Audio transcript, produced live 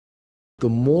The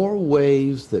more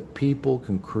ways that people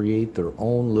can create their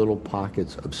own little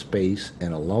pockets of space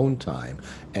and alone time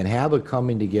and have a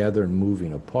coming together and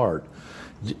moving apart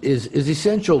is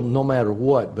essential no matter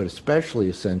what, but especially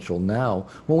essential now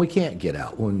when we can't get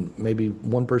out, when maybe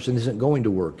one person isn't going to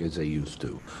work as they used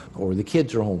to, or the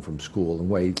kids are home from school in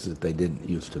ways that they didn't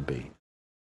used to be.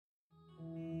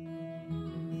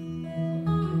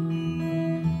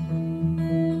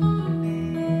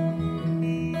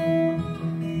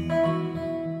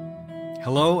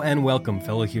 Hello and welcome,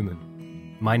 fellow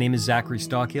human. My name is Zachary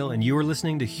Stockill, and you are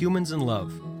listening to Humans in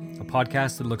Love, a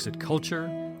podcast that looks at culture,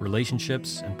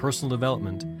 relationships, and personal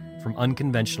development from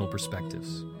unconventional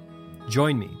perspectives.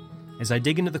 Join me as I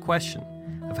dig into the question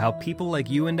of how people like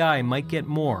you and I might get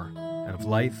more out of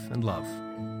life and love.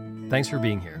 Thanks for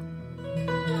being here.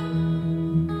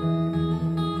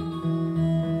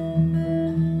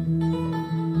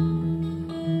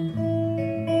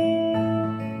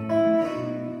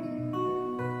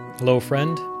 Hello,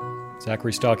 friend.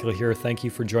 Zachary Stockill here. Thank you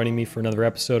for joining me for another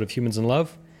episode of Humans in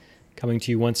Love. Coming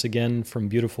to you once again from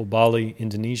beautiful Bali,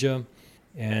 Indonesia.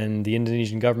 And the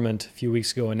Indonesian government a few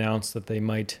weeks ago announced that they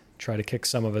might try to kick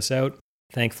some of us out.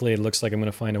 Thankfully, it looks like I'm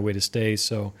going to find a way to stay.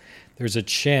 So there's a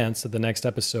chance that the next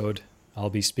episode I'll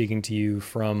be speaking to you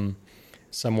from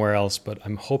somewhere else. But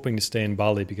I'm hoping to stay in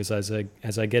Bali because as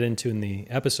I get into in the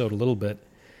episode a little bit,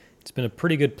 it's been a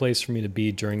pretty good place for me to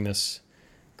be during this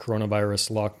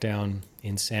coronavirus lockdown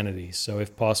insanity. So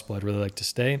if possible, I'd really like to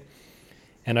stay.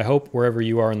 And I hope wherever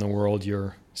you are in the world,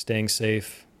 you're staying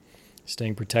safe,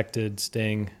 staying protected,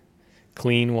 staying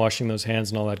clean, washing those hands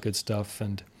and all that good stuff.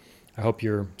 And I hope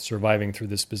you're surviving through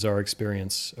this bizarre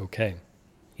experience okay.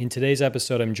 In today's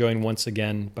episode, I'm joined once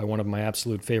again by one of my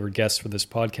absolute favorite guests for this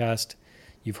podcast.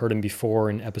 You've heard him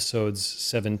before in episodes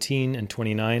 17 and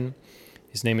 29.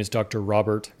 His name is Dr.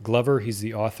 Robert Glover. He's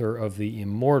the author of the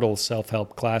immortal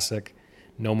self-help classic,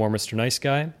 No More Mr. Nice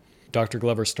Guy. Dr.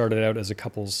 Glover started out as a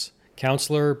couples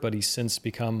counselor, but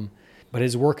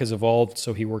his work has evolved,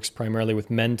 so he works primarily with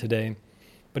men today.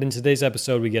 But in today's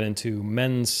episode, we get into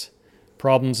men's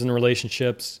problems in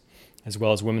relationships, as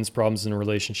well as women's problems in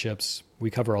relationships. We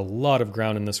cover a lot of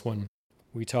ground in this one.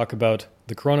 We talk about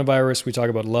the coronavirus. We talk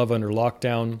about love under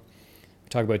lockdown.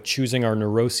 Talk about choosing our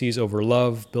neuroses over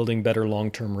love, building better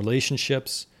long-term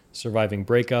relationships, surviving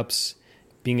breakups,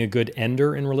 being a good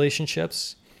ender in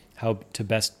relationships, how to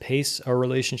best pace our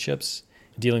relationships,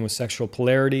 dealing with sexual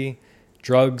polarity,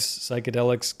 drugs,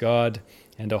 psychedelics, God,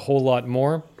 and a whole lot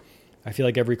more. I feel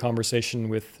like every conversation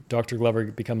with Dr. Glover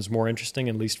becomes more interesting,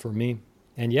 at least for me.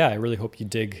 And yeah, I really hope you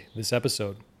dig this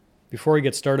episode. Before we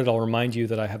get started, I'll remind you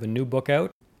that I have a new book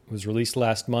out. It was released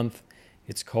last month.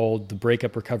 It's called The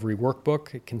Breakup Recovery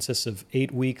Workbook. It consists of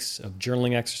 8 weeks of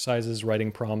journaling exercises,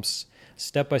 writing prompts,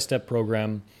 step-by-step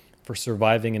program for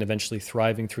surviving and eventually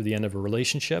thriving through the end of a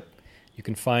relationship. You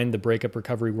can find the Breakup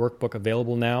Recovery Workbook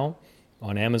available now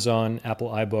on Amazon, Apple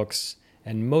iBooks,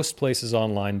 and most places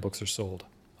online books are sold.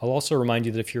 I'll also remind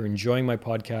you that if you're enjoying my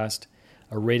podcast,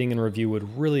 a rating and review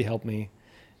would really help me.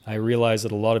 I realize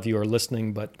that a lot of you are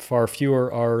listening, but far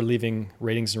fewer are leaving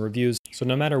ratings and reviews. So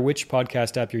no matter which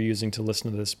podcast app you're using to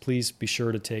listen to this, please be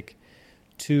sure to take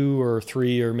 2 or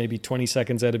 3 or maybe 20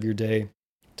 seconds out of your day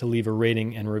to leave a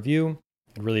rating and review.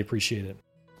 I'd really appreciate it.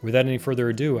 Without any further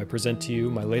ado, I present to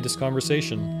you my latest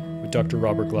conversation with Dr.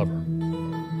 Robert Glover.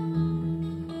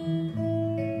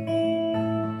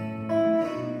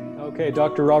 Okay,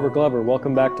 Dr. Robert Glover,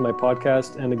 welcome back to my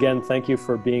podcast. And again, thank you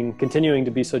for continuing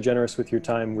to be so generous with your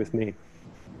time with me.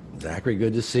 Zachary,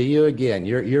 good to see you again.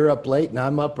 You're up late and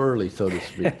I'm up early, so to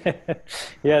speak.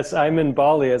 Yes, I'm in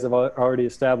Bali, as I've already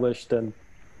established, and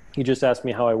you just asked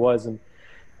me how I was. And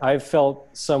I've felt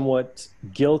somewhat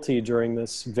guilty during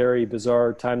this very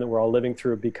bizarre time that we're all living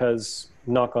through because,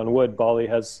 knock on wood, Bali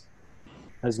has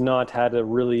not had a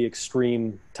really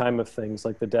extreme time of things.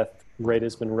 Like the death rate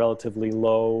has been relatively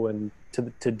low, and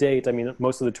to date, I mean,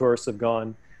 most of the tourists have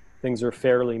gone. Things are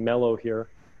fairly mellow here.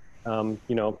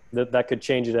 That could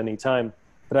change at any time.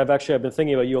 But I've been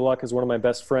thinking about you a lot because one of my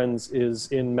best friends is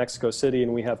in Mexico City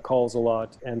and we have calls a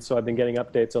lot. And so I've been getting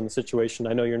updates on the situation.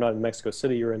 I know you're not in Mexico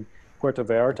City, you're in Puerto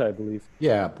Vallarta, I believe.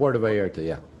 Yeah, Puerto Vallarta,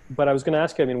 yeah. But I was going to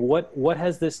ask you, I mean, what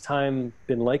has this time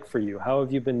been like for you? How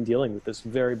have you been dealing with this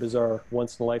very bizarre,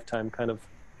 once-in-a-lifetime kind of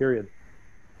period?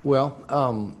 Well,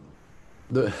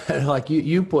 like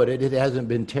you put it, it hasn't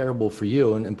been terrible for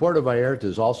you. And Puerto Vallarta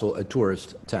is also a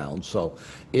tourist town, so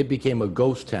it became a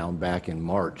ghost town back in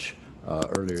March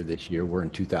earlier this year. We're in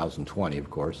 2020, of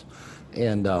course.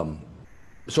 And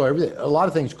so a lot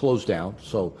of things closed down.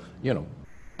 So,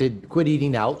 did quit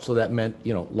eating out, so that meant,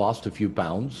 lost a few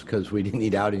pounds because we didn't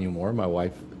eat out anymore. My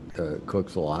wife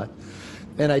cooks a lot.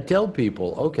 And I tell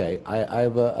people, okay, I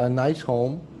have a nice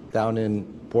home down in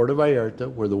Puerto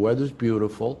Vallarta where the weather's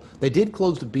beautiful. They did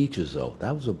close the beaches, though.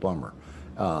 That was a bummer.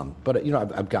 But, you know,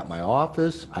 I've got my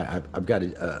office. I've got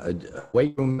a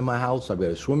weight room in my house. I've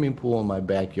got a swimming pool in my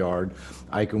backyard.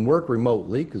 I can work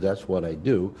remotely because that's what I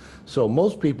do. So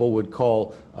most people would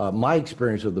call my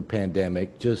experience of the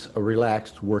pandemic just a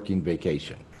relaxed working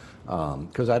vacation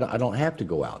because I don't have to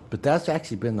go out. But that's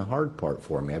actually been the hard part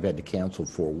for me. I've had to cancel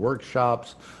 4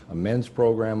 workshops. A men's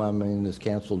program I'm in has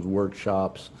canceled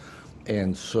workshops.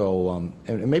 And so,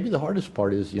 and maybe the hardest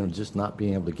part is, you know, just not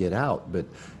being able to get out. But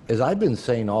as I've been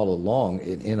saying all along,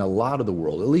 in a lot of the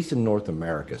world, at least in North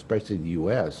America, especially the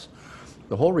U.S.,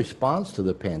 the whole response to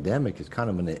the pandemic is kind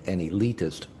of an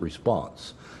elitist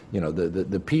response. You know,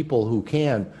 the people who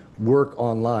can work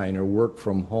online or work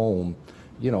from home,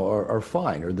 you know, are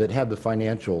fine, or that have the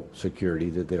financial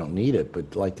security that they don't need it,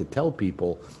 but like to tell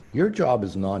people, your job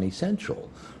is non-essential,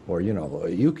 or, you know,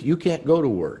 you can't go to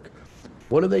work.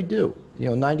 What do?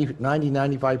 You know,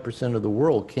 95% of the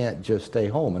world can't just stay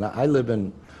home. And I live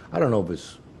in, I don't know if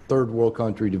it's third world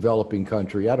country, developing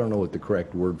country, I don't know what the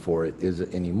correct word for it is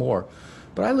anymore,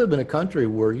 but I live in a country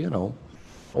where, you know,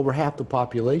 over half the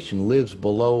population lives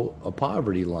below a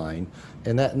poverty line,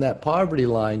 and that poverty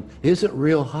line isn't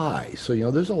real high. So, you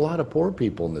know, there's a lot of poor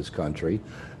people in this country,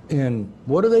 and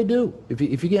what do? If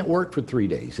you can't work for 3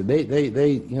 days,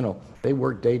 they you know, they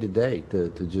work day to day to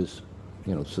just,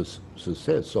 you know,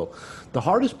 subsist. So the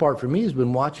hardest part for me has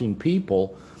been watching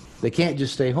people, they can't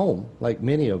just stay home like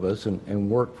many of us and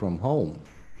work from home,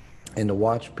 and to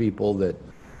watch people that,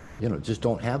 you know, just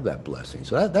don't have that blessing.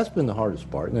 So that's been the hardest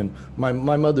part. And then my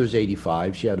mother's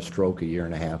 85. She had a stroke a year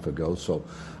and a half ago. So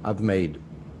I've made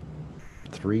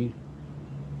 4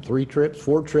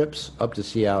 trips up to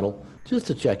Seattle just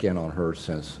to check in on her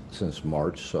since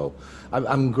March. So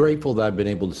I'm grateful that I've been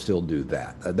able to still do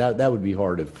that. That would be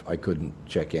hard if I couldn't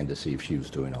check in to see if she was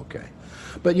doing okay.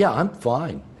 But yeah, I'm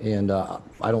fine. And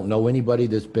I don't know anybody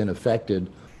that's been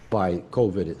affected by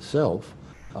COVID itself.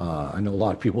 I know a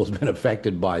lot of people have been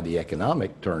affected by the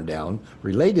economic turndown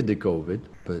related to COVID,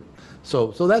 but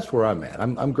so that's where I'm at.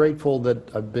 I'm grateful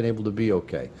that I've been able to be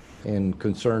okay, and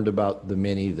concerned about the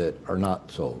many that are not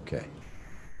so okay.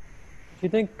 Do you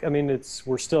think, I mean,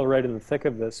 we're still right in the thick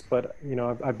of this, but, you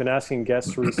know, I've been asking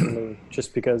guests recently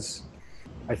just because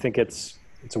I think it's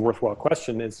a worthwhile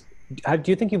question, is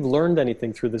do you think you've learned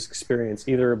anything through this experience,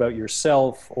 either about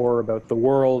yourself or about the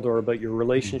world or about your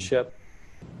relationship?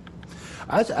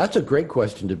 That's a great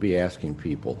question to be asking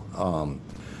people.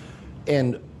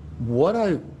 And what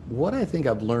I think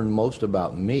I've learned most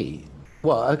about me,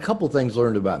 well, a couple things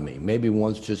learned about me. Maybe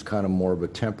one's just kind of more of a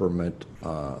temperament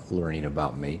learning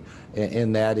about me,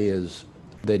 and that is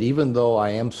that even though I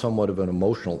am somewhat of an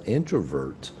emotional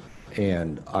introvert,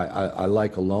 and I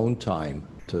like alone time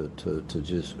to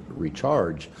just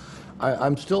recharge,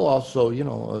 I'm still also, you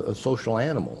know, a social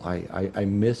animal. I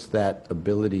miss that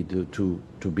ability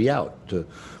to be out.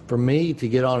 For me, to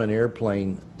get on an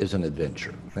airplane is an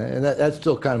adventure. And that's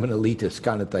still kind of an elitist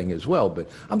kind of thing as well, but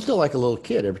I'm still like a little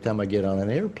kid every time I get on an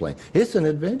airplane. It's an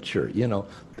adventure, you know.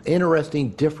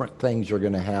 Interesting, different things are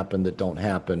going to happen that don't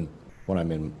happen when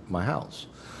I'm in my house.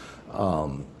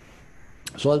 So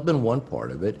that's been one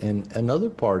part of it. And another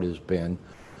part has been,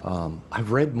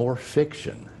 I've read more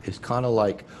fiction. It's kind of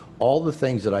like all the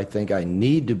things that I think I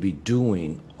need to be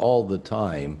doing all the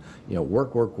time, you know,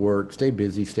 work, stay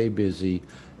busy.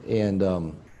 And,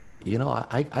 you know,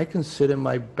 I can sit in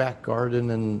my back garden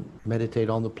and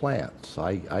meditate on the plants.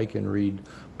 I can read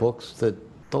books that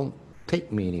don't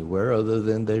take me anywhere other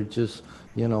than they're just,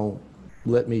 you know,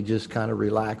 let me just kind of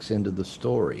relax into the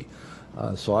story.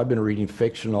 So I've been reading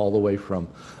fiction all the way from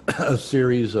a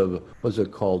series of, what's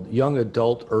it called, young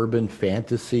adult urban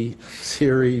fantasy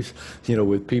series, you know,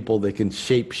 with people that can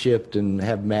shapeshift and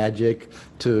have magic,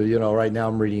 to, you know, right now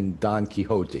I'm reading Don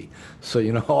Quixote. So,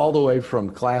 you know, all the way from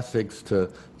classics to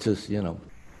just, you know,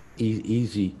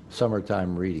 easy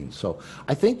summertime reading. So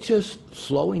I think just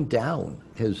slowing down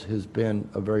has been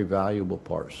a very valuable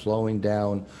part. Slowing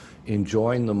down,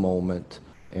 enjoying the moment,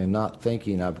 and not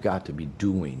thinking I've got to be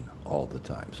doing all the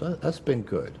time. So that's been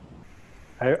good.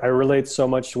 I relate so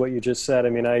much to what you just said. I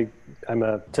mean, I'm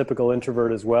a typical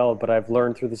introvert as well, but I've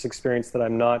learned through this experience that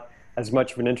I'm not as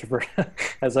much of an introvert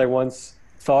as I once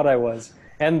thought I was.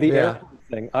 And the airport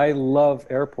thing, I love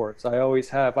airports. I always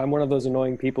have. I'm one of those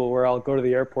annoying people where I'll go to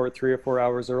the airport 3 or 4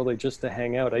 hours early just to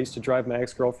hang out. I used to drive my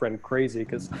ex-girlfriend crazy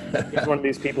because he's one of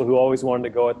these people who always wanted to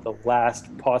go at the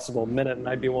last possible minute, and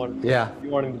I'd be wanting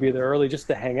to be there early just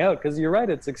to hang out, because you're right,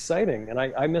 it's exciting, and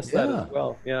I miss that as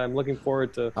well. Yeah, I'm looking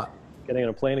forward to getting on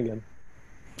a plane again.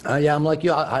 Yeah, I'm like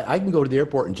you. I can go to the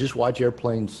airport and just watch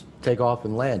airplanes take off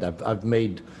and land. I've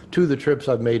made two of the trips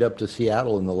I've made up to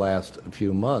Seattle in the last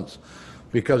few months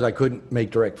because I couldn't make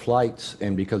direct flights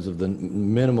and because of the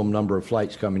minimum number of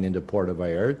flights coming into Puerto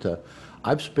Vallarta.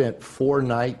 I've spent 4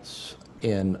 nights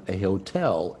in a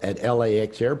hotel at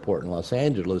LAX airport in Los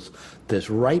Angeles that's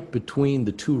right between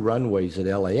the two runways at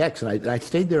LAX. And I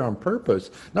stayed there on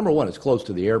purpose. Number one, it's close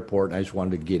to the airport and I just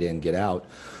wanted to get in, get out.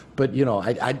 But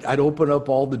I'd open up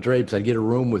all the drapes. I'd get a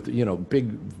room with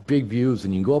big views,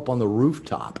 and you can go up on the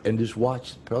rooftop and just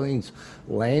watch planes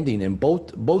landing in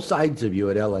both sides of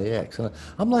you at LAX. And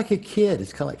I'm like a kid.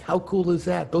 It's kind of like, how cool is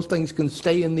that? Those things can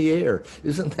stay in the air.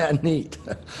 Isn't that neat?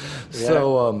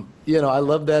 So I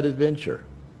love that adventure.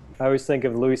 I always think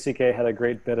of Louis C.K. had a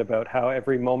great bit about how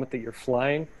every moment that you're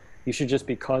flying, you should just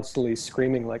be constantly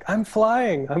screaming like, I'm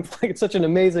flying. It's such an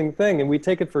amazing thing. And we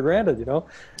take it for granted,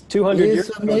 200 years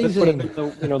ago, this would have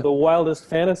been the wildest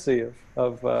fantasy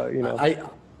of.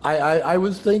 I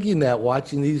was thinking that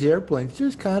watching these airplanes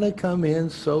just kind of come in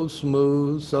so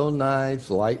smooth, so nice,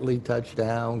 lightly touch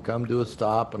down, come to a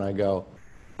stop, and I go,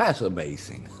 that's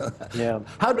amazing. Yeah.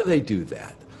 How do they do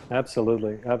that?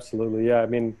 Absolutely. Yeah. I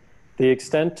mean, the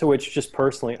extent to which just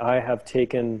personally I have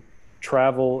taken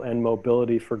travel and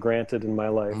mobility for granted in my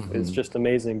life is just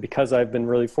amazing because I've been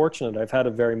really fortunate. I've had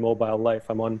a very mobile life.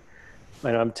 I'm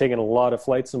taking a lot of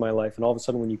flights in my life, and all of a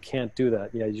sudden when you can't do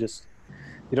that, you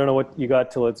don't know what you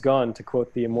got till it's gone, to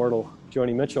quote the immortal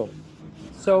Joni Mitchell.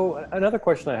 So another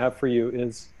question I have for you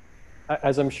is,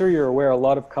 as I'm sure you're aware, a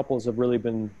lot of couples have really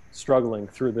been struggling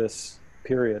through this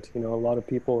period. A lot of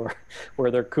people are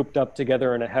where they're cooped up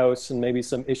together in a house and maybe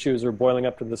some issues are boiling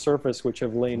up to the surface which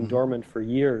have lain dormant for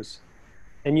years.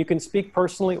 And you can speak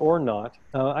personally or not.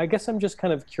 I guess I'm just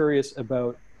kind of curious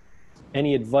about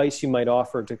any advice you might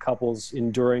offer to couples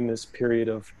enduring this period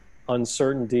of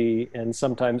uncertainty and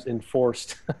sometimes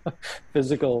enforced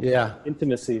physical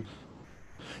intimacy.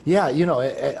 Yeah,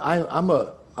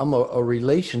 I'm a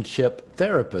relationship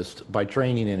therapist by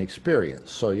training and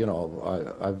experience. So,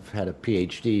 I've had a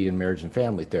PhD in marriage and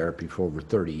family therapy for over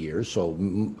 30 years. So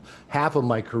half of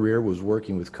my career was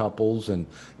working with couples, and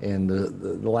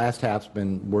the last half's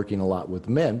been working a lot with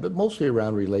men, but mostly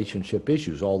around relationship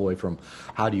issues, all the way from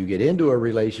how do you get into a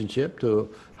relationship to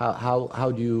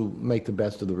how do you make the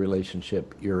best of the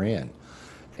relationship you're in.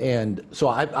 And so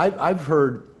I've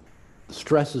heard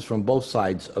stresses from both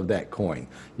sides of that coin.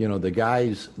 The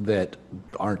guys that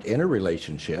aren't in a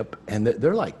relationship and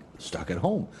they're like stuck at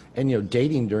home. And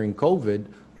dating during COVID,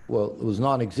 well, it was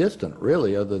non-existent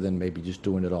really, other than maybe just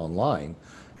doing it online.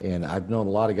 And I've known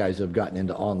a lot of guys that have gotten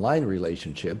into online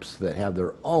relationships that have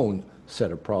their own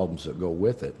set of problems that go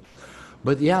with it.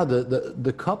 But yeah,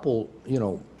 the couple,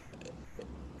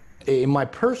 in my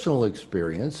personal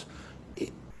experience,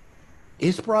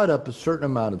 it's brought up a certain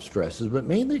amount of stresses, but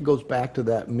mainly it goes back to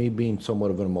that me being somewhat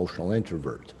of an emotional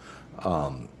introvert,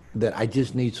 that I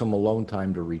just need some alone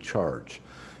time to recharge.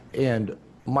 And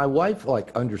my wife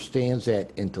understands that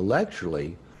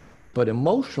intellectually, but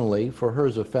emotionally, for her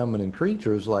as a feminine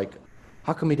creature, is like,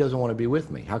 how come he doesn't want to be with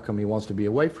me? How come he wants to be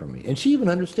away from me? And she even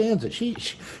understands that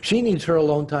she needs her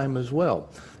alone time as well.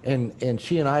 And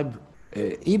she and I,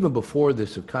 even before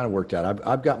this, have kind of worked out.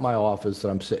 I've got my office that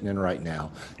I'm sitting in right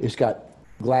now. It's got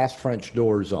glass French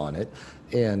doors on it,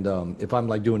 and if I'm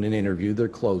doing an interview, they're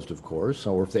closed, of course,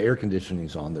 or if the air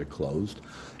conditioning's on, they're closed.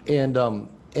 And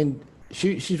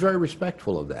she's very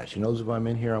respectful of that. She knows if I'm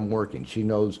in here, I'm working. She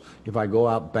knows if I go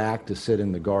out back to sit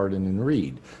in the garden and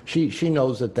read. She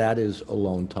knows that is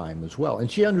alone time as well,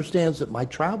 and she understands that my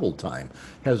travel time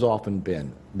has often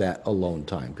been that alone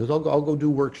time, because I'll go do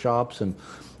workshops, and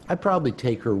I probably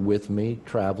take her with me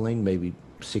traveling, maybe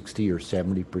 60 or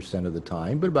 70% of the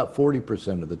time, but about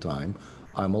 40% of the time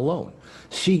I'm alone.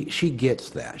 She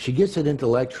gets that. She gets it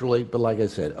intellectually, but like I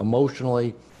said,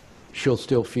 emotionally, she'll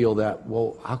still feel that,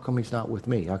 well, how come he's not with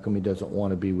me? How come he doesn't want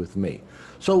to be with me?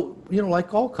 So,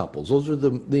 like all couples, those are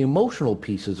the emotional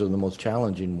pieces are the most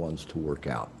challenging ones to work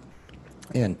out.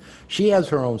 And she has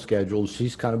her own schedule.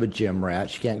 She's kind of a gym rat.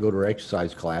 She can't go to her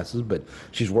exercise classes, but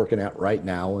she's working out right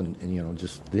now and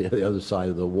just the other side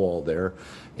of the wall there.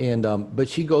 And but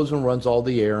she goes and runs all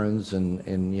the errands and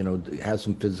has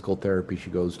some physical therapy she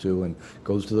goes to, and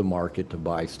goes to the market to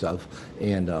buy stuff.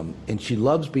 And she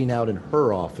loves being out in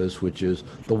her office, which is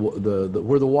the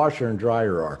where the washer and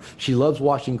dryer are. She loves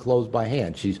washing clothes by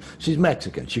hand. She's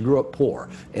Mexican. She grew up poor,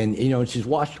 and she's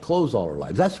washed clothes all her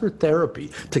life. That's her therapy,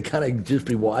 to kind of just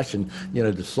usually washing,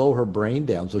 to slow her brain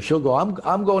down. So she'll go,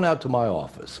 I'm going out to my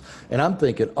office. And I'm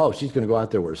thinking, oh, she's going to go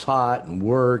out there where it's hot and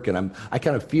work. And I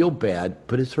kind of feel bad,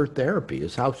 but it's her therapy.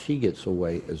 It's how she gets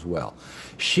away as well.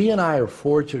 She and I are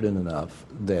fortunate enough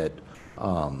that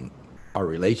our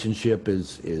relationship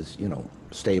is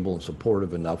stable and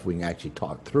supportive enough we can actually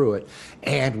talk through it,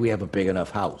 and we have a big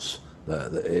enough house.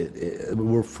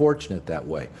 We're fortunate that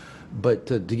way. But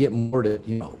to get more to,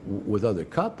 with other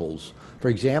couples, for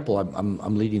example,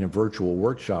 I'm leading a virtual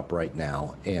workshop right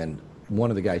now, and one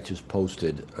of the guys just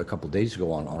posted a couple of days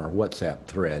ago on our WhatsApp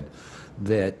thread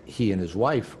that he and his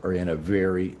wife are in a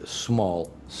very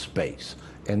small space,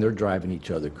 and they're driving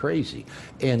each other crazy.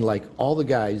 And like all the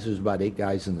guys, there's about 8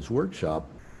 guys in this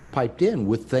workshop, piped in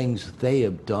with things they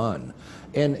have done,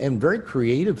 and very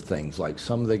creative things. Like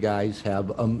some of the guys have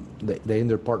they and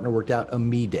their partner worked out a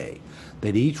me day,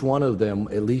 that each one of them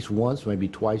at least once, maybe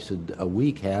twice a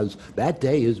week, has that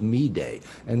day is me day,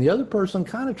 and the other person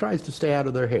kind of tries to stay out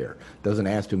of their hair, doesn't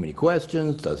ask too many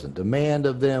questions, doesn't demand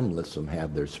of them, lets them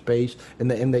have their space, and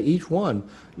they each one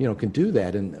can do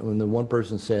that. And when the one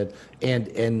person said,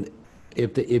 and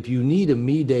if you need a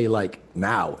me day like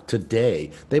now,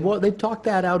 today, they've talked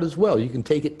that out as well. You can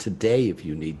take it today if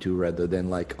you need to, rather than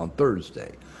like on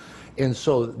Thursday. And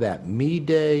so that me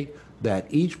day, that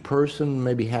each person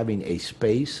maybe having a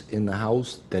space in the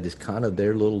house that is kind of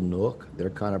their little nook, their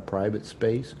kind of private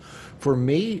space. For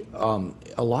me,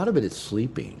 a lot of it is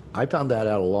sleeping. I found that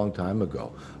out a long time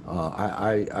ago.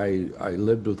 I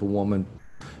lived with a woman.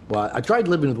 Well, I tried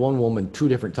living with one woman 2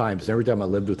 different times, and every time I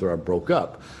lived with her, I broke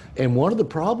up. And one of the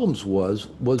problems was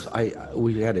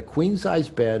we had a queen-size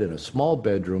bed in a small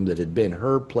bedroom that had been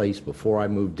her place before I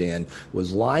moved in,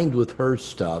 was lined with her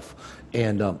stuff,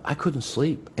 and I couldn't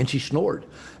sleep, and she snored.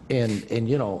 And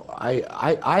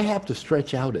I have to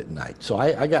stretch out at night. So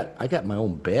I got my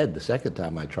own bed the second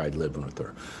time I tried living with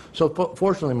her. So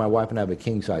fortunately, my wife and I have a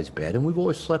king-size bed, and we've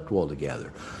always slept well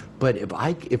together. But if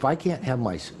I can't have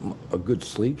a good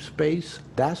sleep space,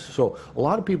 so a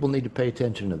lot of people need to pay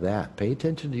attention to that. Pay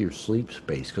attention to your sleep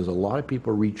space, because a lot of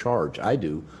people recharge. I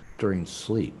do during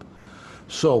sleep.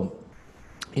 So,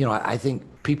 I think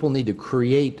people need to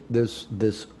create this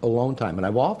alone time. And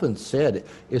I've often said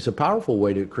it's a powerful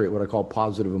way to create what I call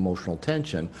positive emotional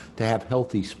tension, to have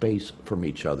healthy space from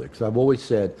each other. Because I've always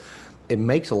said it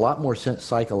makes a lot more sense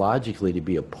psychologically to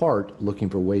be apart looking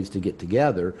for ways to get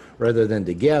together, rather than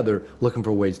together looking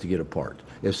for ways to get apart.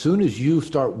 As soon as you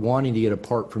start wanting to get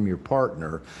apart from your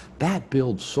partner, that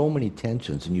builds so many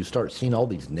tensions, and you start seeing all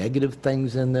these negative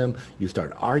things in them. You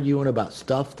start arguing about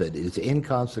stuff that is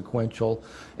inconsequential.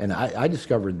 And I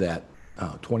discovered that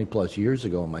 20 plus years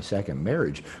ago in my second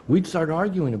marriage. We'd start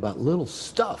arguing about little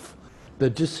stuff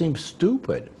that just seemed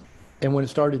stupid. And when it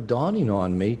started dawning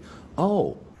on me,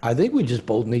 oh, I think we just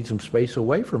both need some space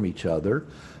away from each other,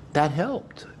 that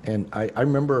helped. And I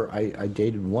remember I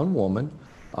dated one woman,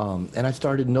 and I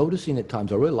started noticing at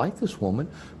times, I really liked this woman,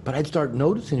 but I'd start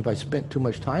noticing if I spent too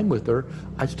much time with her,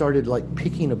 I started like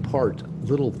picking apart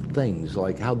little things,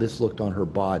 like how this looked on her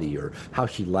body, or how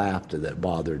she laughed that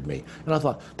bothered me. And I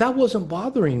thought, that wasn't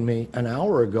bothering me an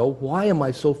hour ago. Why am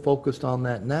I so focused on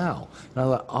that now? And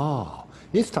I thought, oh,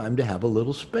 it's time to have a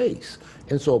little space.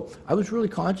 And so I was really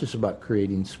conscious about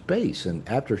creating space. And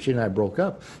after she and I broke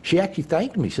up, she actually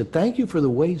thanked me. She said, thank you for the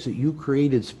ways that you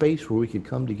created space where we could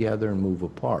come together and move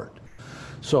apart.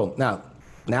 So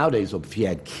nowadays, if you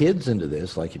add kids into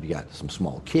this, like if you got some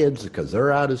small kids because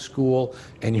they're out of school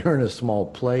and you're in a small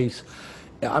place,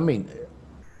 I mean,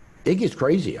 it gets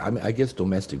crazy. I mean, I guess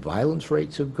domestic violence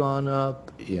rates have gone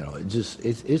up.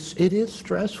 It is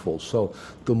stressful. So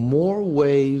the more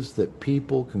ways that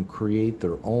people can create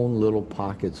their own little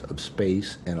pockets of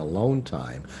space and alone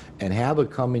time, and have a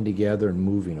coming together and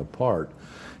moving apart,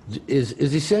 is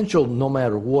essential no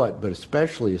matter what, but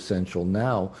especially essential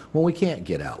now when we can't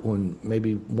get out, when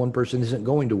maybe one person isn't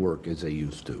going to work as they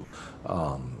used to,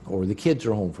 or the kids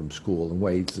are home from school in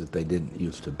ways that they didn't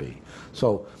used to be.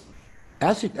 So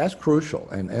that's crucial,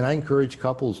 and I encourage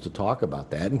couples to talk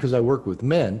about that. And because I work with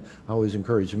men, I always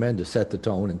encourage men to set the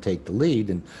tone and take the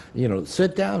lead, and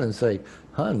sit down and say,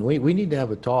 "Hun, we need to have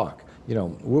a talk.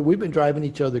 We've been driving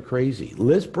each other crazy.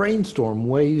 Let's brainstorm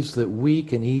ways that we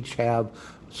can each have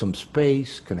some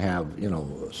space, can have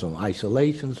some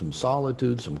isolation, some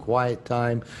solitude, some quiet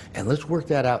time, and let's work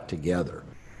that out together."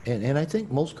 And I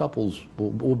think most couples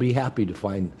will be happy to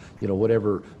find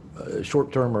whatever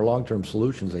short-term or long-term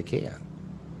solutions they can.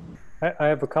 I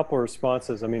have a couple of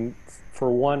responses. I mean,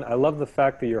 for one, I love the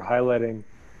fact that you're highlighting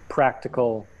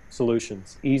practical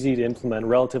solutions, easy to implement,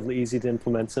 relatively easy to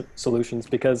implement solutions,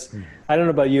 because I don't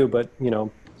know about you, but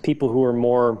people who are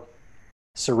more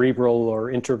cerebral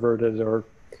or introverted or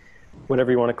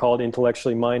whatever you want to call it,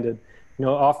 intellectually minded.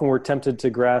 Often we're tempted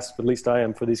to grasp, at least I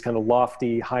am, for these kind of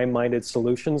lofty, high-minded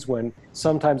solutions when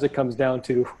sometimes it comes down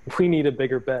to, we need a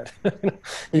bigger bed.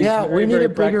 Yeah, very, we need very a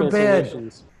bigger practical bed.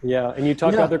 solutions. Yeah, and you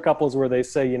talk to Yeah. other couples where they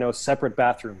say, separate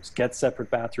bathrooms, get separate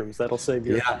bathrooms. That'll save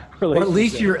your Yeah, or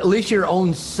relationship. at least your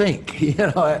own sink.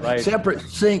 Right. Separate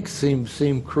sinks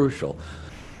seem crucial.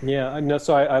 Yeah, no,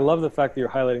 so I love the fact that you're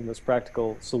highlighting those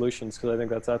practical solutions because I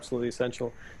think that's absolutely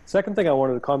essential. Second thing I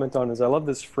wanted to comment on is I love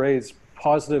this phrase,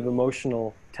 positive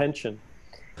emotional tension.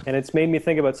 And it's made me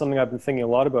think about something I've been thinking a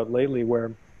lot about lately,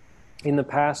 where in the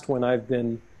past when I've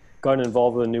gotten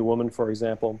involved with a new woman, for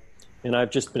example, and I've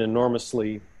just been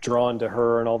enormously drawn to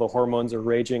her and all the hormones are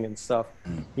raging and stuff,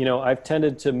 I've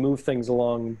tended to move things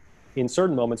along in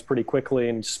certain moments pretty quickly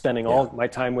and spending all my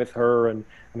time with her. And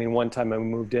I mean, one time I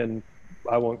moved in,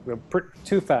 I won't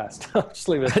too fast. I'll just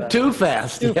leave it at that. Too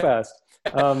fast. Too fast.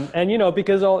 And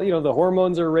because all the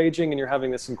hormones are raging and you're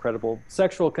having this incredible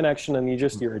sexual connection and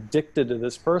you're addicted to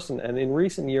this person. And in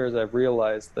recent years, I've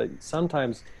realized that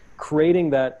sometimes creating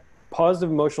that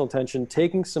positive emotional tension,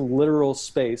 taking some literal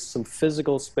space, some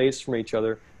physical space from each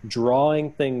other,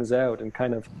 drawing things out and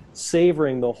kind of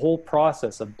savoring the whole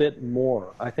process a bit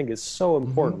more, I think is so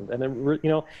important. And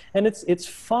and it's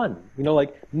fun.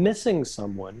 Like missing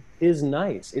someone is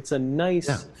nice. It's a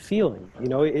nice feeling.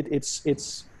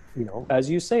 It's as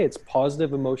you say, it's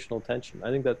positive emotional tension.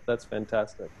 I think that's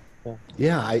fantastic.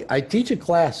 Yeah, I teach a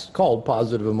class called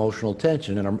Positive Emotional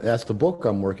Tension, and that's the book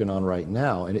I'm working on right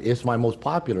now, and it's my most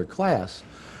popular class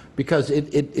because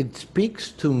it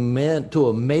speaks to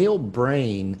a male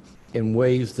brain in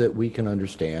ways that we can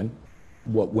understand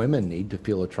what women need to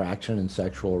feel attraction and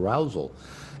sexual arousal.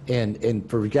 And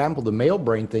for example, the male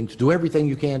brain thinks, do everything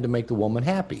you can to make the woman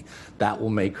happy. That will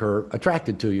make her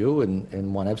attracted to you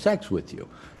and want to have sex with you.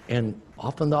 And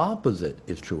often the opposite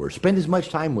is true. Or spend as much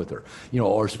time with her,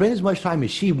 or spend as much time as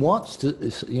she wants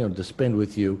to spend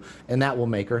with you, and that will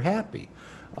make her happy.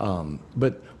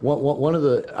 But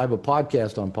I have a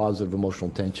podcast on positive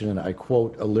emotional tension, and I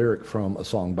quote a lyric from a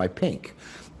song by Pink,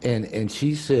 and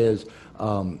she says,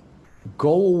 "Go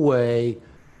away,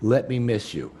 let me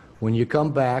miss you. When you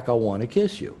come back, I want to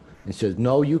kiss you." And says,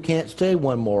 "No, you can't stay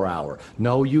one more hour.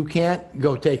 No, you can't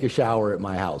go take a shower at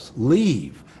my house.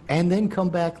 Leave and then come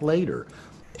back later."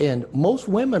 And most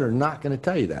women are not going to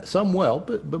tell you that. Some will,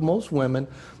 but most women,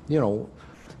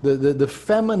 the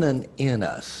feminine in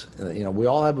us, we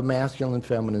all have a masculine and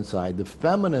feminine side. The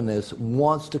feminineness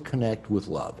wants to connect with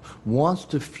love, wants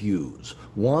to fuse,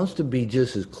 wants to be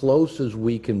just as close as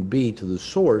we can be to the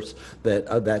source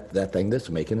that thing that's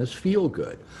making us feel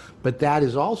good. But that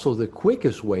is also the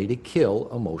quickest way to kill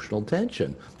emotional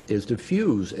tension, is to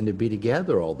fuse and to be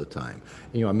together all the time.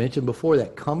 I mentioned before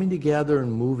that coming together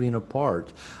and moving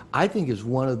apart, I think is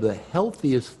one of the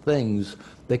healthiest things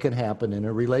that can happen in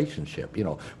a relationship.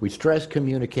 We stress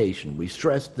communication, we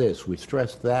stress this, we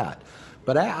stress that.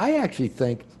 But I actually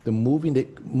think the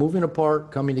moving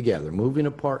apart, coming together, moving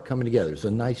apart, coming together, there's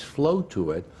a nice flow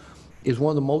to it, is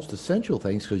one of the most essential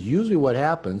things, because usually what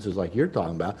happens is, like you're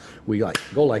talking about, we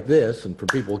go like this, and for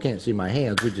people who can't see my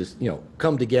hands, we just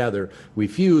come together, we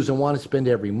fuse and want to spend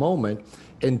every moment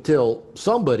until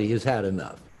somebody has had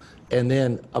enough, and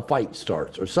then a fight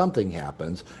starts or something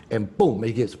happens, and boom,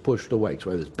 it gets pushed away. So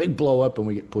we have this big blow up and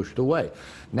we get pushed away.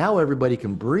 Now everybody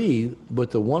can breathe, but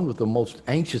the one with the most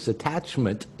anxious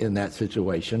attachment in that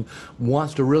situation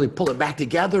wants to really pull it back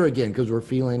together again because we're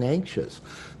feeling anxious.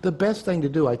 The best thing to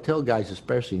do, I tell guys,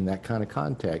 especially in that kind of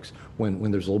context,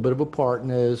 when there's a little bit of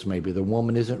apartness, maybe the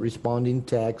woman isn't responding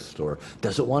text or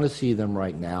doesn't want to see them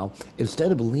right now,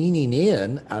 instead of leaning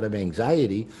in out of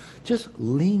anxiety, just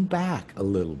lean back a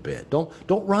little bit. Don't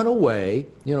run away,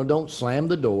 don't slam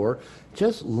the door.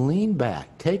 Just lean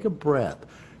back, take a breath.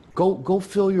 Go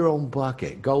fill your own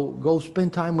bucket. Go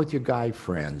spend time with your guy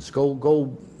friends.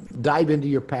 Go dive into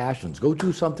your passions. Go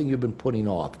do something you've been putting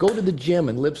off. Go to the gym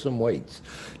and lift some weights.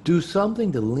 Do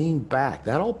something to lean back.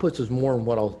 That all puts us more in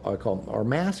what I call our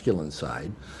masculine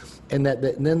side. And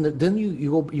then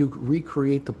you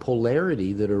recreate the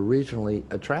polarity that originally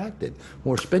attracted.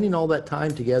 When we're spending all that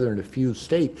time together in a fused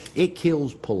state, it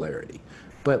kills polarity.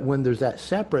 But when there's that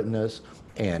separateness,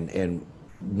 and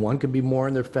one can be more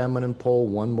in their feminine pole,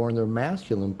 one more in their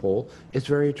masculine pole, it's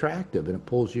very attractive, and it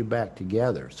pulls you back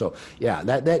together. So yeah,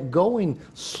 that going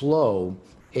slow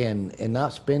and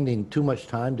not spending too much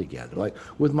time together. Like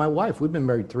with my wife, we've been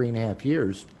married 3.5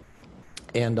 years,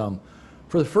 and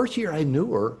for the first year I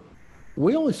knew her,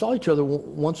 we only saw each other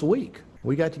once a week.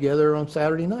 We got together on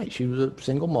Saturday night. She was a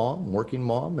single mom, working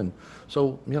mom, and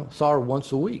so, saw her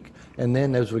once a week. And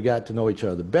then as we got to know each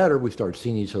other better, we started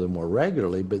seeing each other more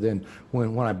regularly. But then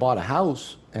when I bought a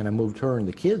house and I moved her and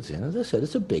the kids in, as I said,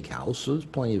 it's a big house, so there's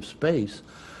plenty of space.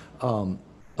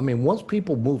 Once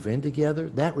people move in together,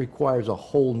 that requires a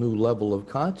whole new level of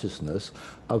consciousness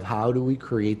of how do we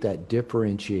create that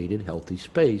differentiated, healthy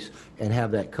space and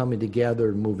have that coming together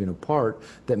and moving apart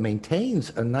that maintains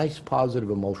a nice,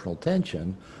 positive emotional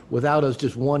tension without us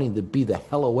just wanting to be the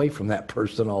hell away from that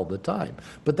person all the time.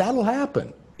 But that'll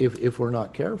happen if we're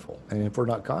not careful and if we're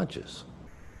not conscious.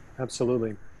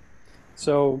 Absolutely.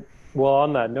 So, well,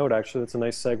 on that note, actually, that's a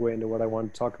nice segue into what I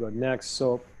want to talk about next.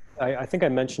 So, I think I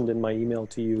mentioned in my email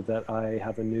to you that I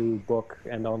have a new book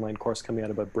and online course coming out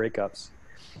about breakups.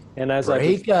 And as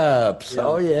breakups,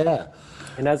 oh yeah.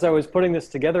 And as I was putting this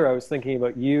together, I was thinking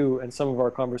about you and some of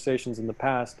our conversations in the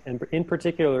past, and in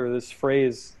particular, this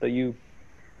phrase that you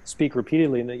speak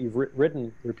repeatedly and that you've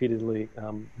written repeatedly,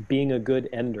 being a good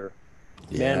ender.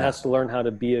 Yeah. Man has to learn how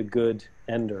to be a good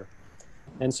ender.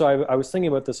 And so I was thinking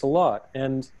about this a lot.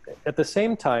 And at the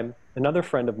same time, another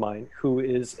friend of mine who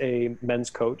is a men's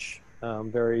coach,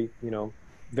 very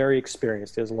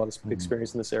experienced. He has a lot of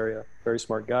experience in this area, very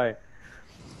smart guy.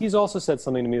 He's also said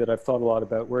something to me that I've thought a lot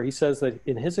about, where he says that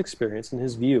in his experience, in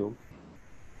his view,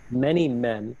 many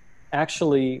men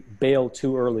actually bail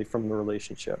too early from the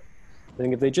relationship. I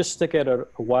think if they just stick at it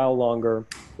a while longer,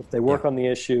 if they work on the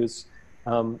issues,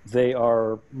 they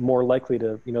are more likely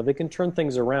to, they can turn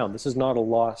things around. This is not a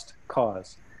lost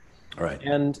cause. All right.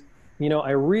 And,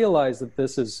 I realize that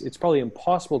it's probably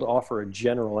impossible to offer a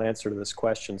general answer to this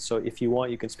question. So if you want,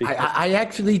 you can speak. I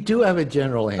actually do have a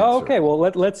general answer. Oh, okay. Well,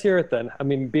 let's hear it then.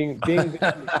 being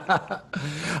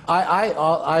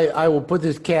I will put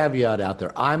this caveat out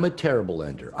there. I'm a terrible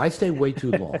ender. I stay way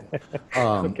too long.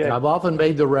 Okay. I've often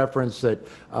made the reference that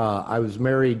I was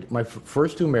married, my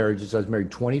first two marriages, I was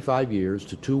married 25 years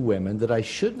to two women that I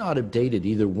should not have dated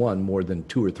either one more than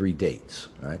 2 or 3 dates.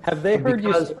 Right? Have they heard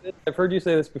you say this? I've heard you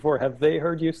say this before. Have they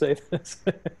heard you say this?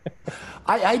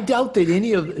 I doubt that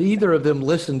either of them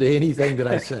listen to anything that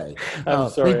I say. I'm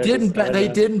sorry. They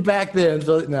didn't back then.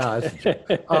 So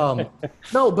no,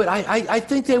 no. But I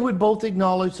think they would both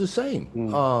acknowledge the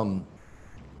same.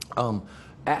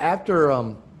 After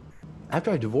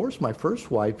I divorced my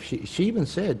first wife, she even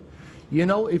said,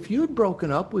 if you had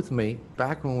broken up with me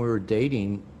back when we were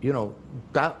dating,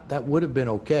 that would have been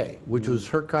okay, which was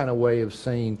her kind of way of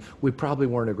saying we probably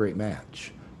weren't a great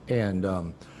match.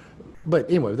 And but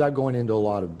anyway, without going into a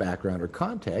lot of background or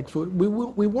context, we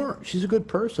weren't. She's a good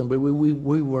person, but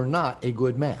we were not a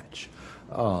good match.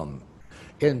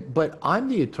 But I'm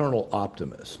the eternal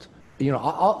optimist.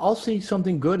 I'll see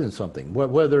something good in something,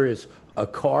 whether it's a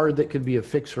car that could be a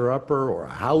fixer-upper or a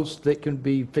house that can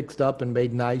be fixed up and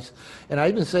made nice. And I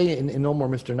even say in No More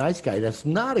Mr. Nice Guy, that's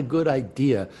not a good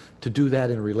idea to do that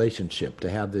in a relationship, to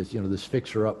have this, this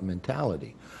fixer-up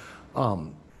mentality.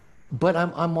 But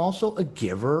I'm also a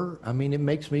giver. It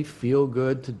makes me feel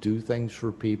good to do things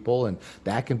for people, and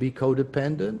that can be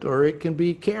codependent or it can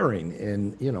be caring.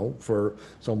 And, for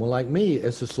someone like me,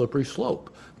 it's a slippery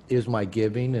slope. Is my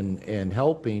giving and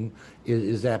helping,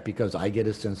 is that because I get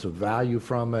a sense of value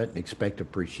from it, and expect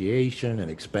appreciation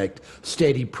and expect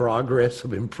steady progress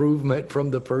of improvement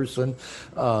from the person?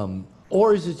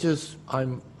 Or is it just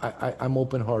I'm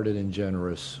open-hearted and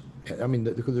generous?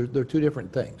 They're two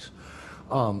different things.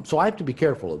 So I have to be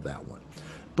careful of that one.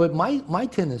 But my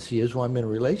tendency is when I'm in a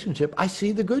relationship, I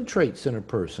see the good traits in a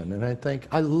person, and I think,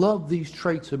 I love these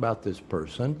traits about this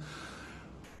person.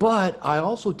 But I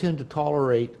also tend to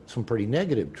tolerate some pretty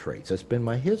negative traits. That's been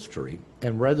my history.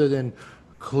 And rather than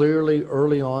clearly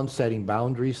early on setting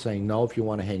boundaries, saying, no, if you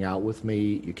want to hang out with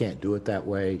me, you can't do it that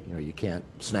way. You can't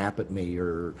snap at me,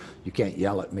 or you can't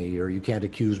yell at me, or you can't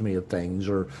accuse me of things,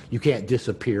 or you can't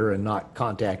disappear and not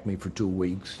contact me for 2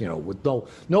 weeks, with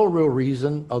no real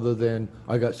reason other than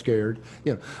I got scared.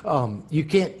 You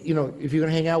can't, if you're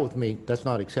going to hang out with me, that's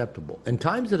not acceptable. And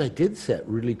times that I did set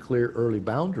really clear early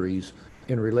boundaries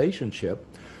in relationship,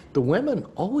 the women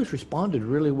always responded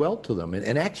really well to them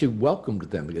and actually welcomed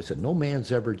them, because said, no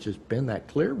man's ever just been that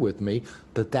clear with me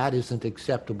that isn't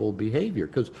acceptable behavior,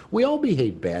 because we all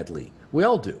behave badly. We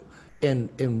all do. And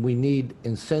we need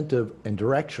incentive and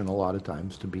direction a lot of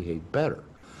times to behave better.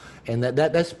 And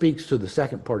that speaks to the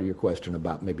second part of your question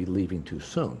about maybe leaving too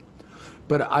soon.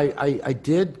 But I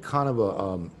did kind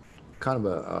of kind of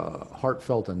a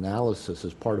heartfelt analysis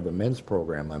as part of a men's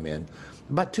program I'm in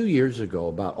about 2 years ago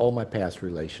about all my past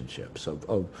relationships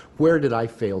of where did I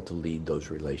fail to lead those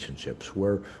relationships,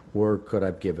 where could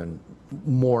I've given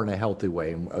more in a healthy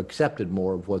way and accepted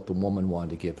more of what the woman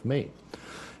wanted to give me.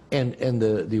 And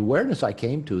the awareness I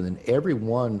came to in every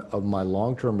one of my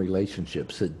long-term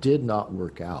relationships that did not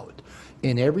work out,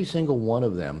 in every single one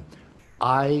of them,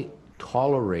 I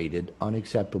tolerated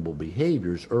unacceptable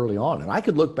behaviors early on. And I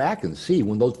could look back and see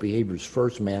when those behaviors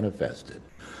first manifested.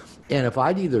 And if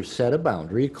I'd either set a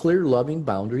boundary, a clear, loving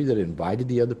boundary that invited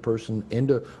the other person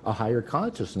into a higher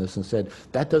consciousness and said,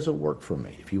 that doesn't work for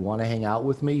me. If you want to hang out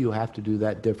with me, you have to do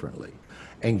that differently.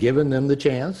 And given them the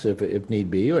chance, if need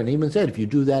be, and even said, if you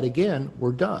do that again,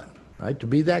 we're done, right? To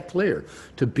be that clear.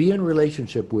 To be in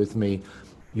relationship with me,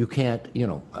 you can't,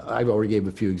 I've already gave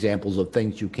a few examples of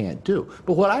things you can't do.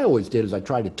 But what I always did is I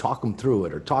tried to talk them through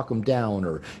it or talk them down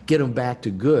or get them back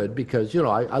to good because,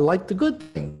 I like the good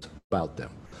things about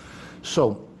them.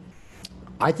 So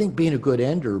I think being a good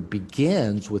ender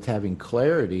begins with having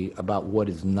clarity about what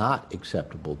is not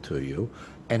acceptable to you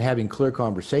and having clear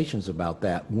conversations about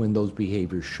that when those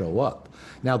behaviors show up.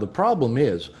 Now, the problem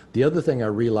is, the other thing I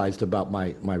realized about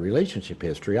my relationship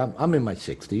history, I'm in my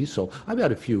 60s, so I've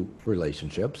had a few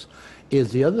relationships,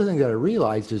 is the other thing that I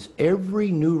realized is every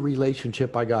new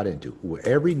relationship I got into,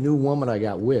 every new woman I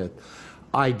got with,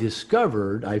 I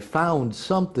found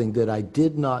something that I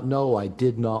did not know I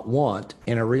did not want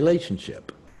in a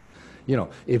relationship.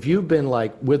 If you've been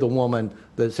like with a woman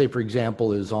that, say, for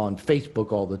example, is on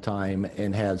Facebook all the time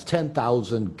and has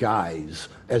 10,000 guys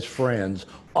as friends,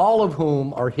 all of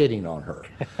whom are hitting on her.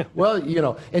 Well,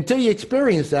 until you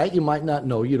experience that, you might not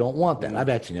know you don't want that. I've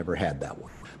actually never had that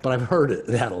one, but I've heard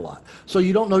that a lot. So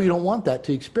you don't know you don't want that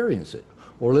to experience it.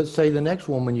 Or let's say the next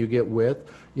woman you get with,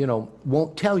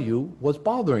 won't tell you what's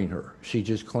bothering her. She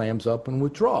just clams up and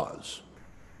withdraws.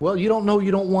 Well, you don't know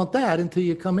you don't want that until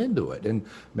you come into it. And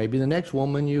maybe the next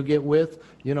woman you get with,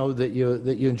 that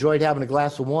you enjoyed having a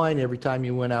glass of wine every time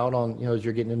you went out on, as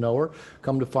you're getting to know her,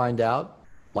 come to find out,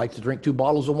 likes to drink 2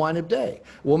 bottles of wine a day.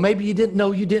 Well, maybe you didn't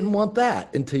know you didn't want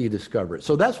that until you discover it.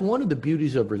 So that's one of the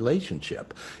beauties of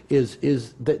relationship is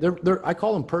that they're I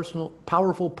call them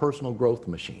powerful personal growth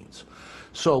machines.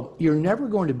 So you're never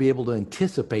going to be able to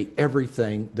anticipate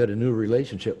everything that a new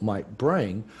relationship might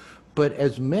bring. But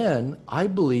as men, I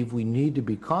believe we need to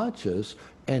be conscious,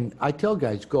 and I tell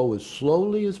guys, go as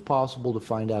slowly as possible to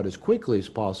find out as quickly as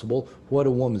possible what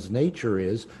a woman's nature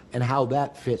is and how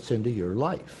that fits into your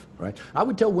life, right? I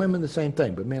would tell women the same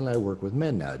thing, but mainly I work with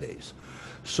men nowadays.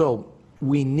 So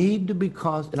we need to be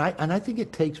conscious, and I think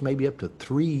it takes maybe up to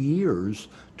 3 years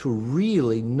to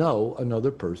really know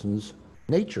another person's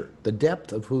nature, the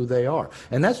depth of who they are.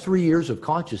 And that's 3 years of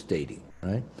conscious dating,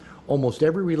 right? Almost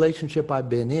every relationship I've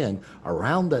been in,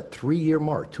 around that 3-year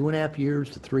mark, 2.5 years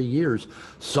to 3 years,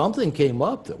 something came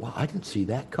up that, well, I didn't see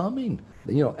that coming.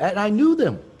 And I knew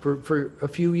them for a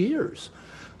few years.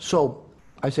 So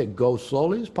I said, go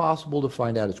slowly as possible to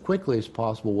find out as quickly as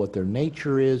possible what their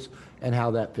nature is and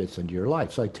how that fits into your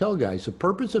life. So I tell guys, the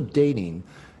purpose of dating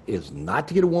is not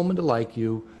to get a woman to like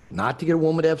you, not to get a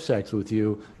woman to have sex with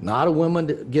you, not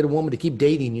to get a woman to keep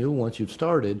dating you once you've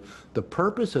started. The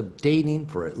purpose of dating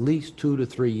for at least 2 to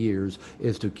 3 years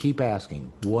is to keep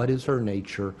asking, what is her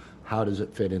nature? How does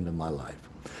it fit into my life?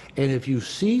 And if you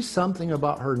see something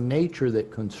about her nature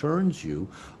that concerns you,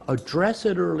 address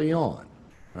it early on,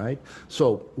 right?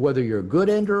 So whether you're a good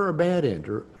ender or a bad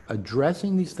ender,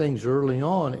 addressing these things early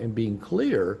on and being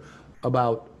clear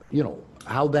about,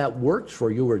 how that works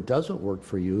for you or doesn't work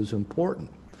for you is important.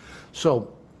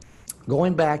 So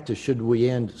going back to should we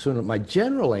end sooner, my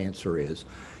general answer is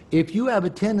if you have a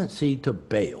tendency to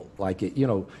bail, like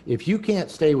if you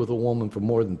can't stay with a woman for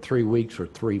more than 3 weeks or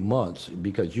 3 months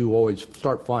because you always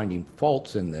start finding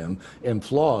faults in them and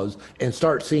flaws and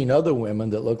start seeing other women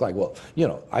that look like, well,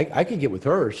 I could get with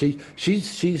her. She's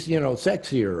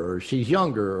sexier, or she's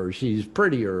younger, or she's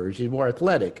prettier, or she's more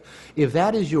athletic. If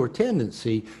that is your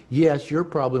tendency, yes, you're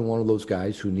probably one of those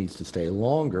guys who needs to stay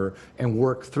longer and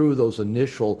work through those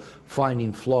initial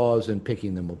finding flaws and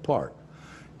picking them apart.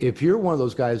 If you're one of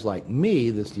those guys like me,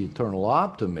 that's the eternal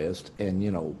optimist,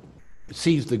 and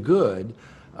sees the good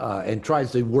and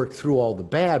tries to work through all the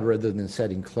bad rather than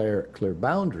setting clear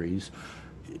boundaries,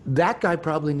 that guy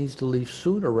probably needs to leave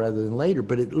sooner rather than later,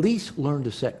 but at least learn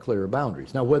to set clear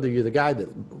boundaries. Now, whether you're the guy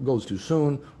that goes too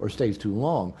soon or stays too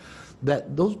long,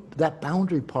 that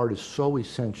boundary part is so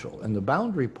essential. And the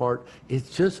boundary part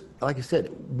is just, like I said,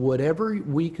 whatever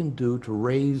we can do to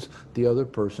raise the other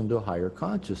person to a higher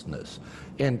consciousness.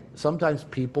 And sometimes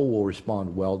people will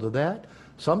respond well to that.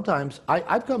 Sometimes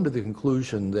I've come to the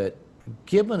conclusion that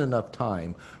given enough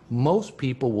time, most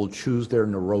people will choose their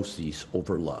neuroses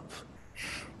over love.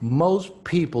 Most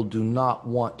people do not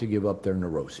want to give up their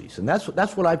neuroses. And that's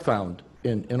what I found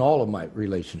in all of my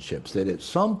relationships, that at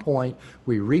some point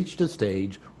we reached a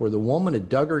stage where the woman had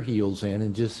dug her heels in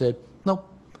and just said, no,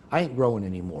 I ain't growing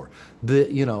anymore.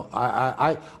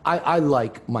 I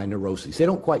like my neuroses. They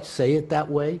don't quite say it that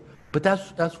way, but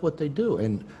that's what they do.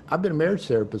 And I've been a marriage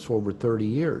therapist for over 30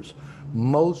 years.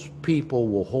 Most people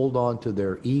will hold on to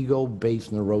their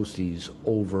ego-based neuroses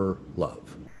over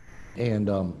love. And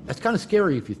that's kind of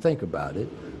scary if you think about it,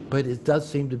 but it does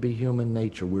seem to be human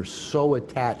nature. We're so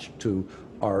attached to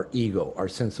our ego, our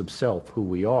sense of self, who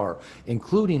we are,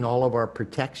 including all of our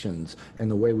protections and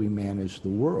the way we manage the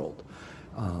world.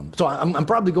 So I'm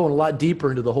probably going a lot deeper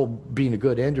into the whole being a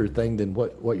good ender thing than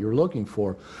what you're looking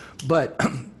for. But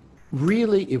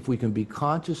really, if we can be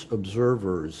conscious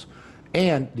observers.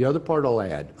 And the other part I'll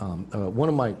add, one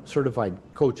of my certified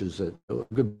coaches, a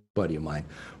good buddy of mine,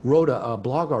 wrote a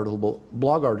blog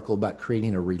article about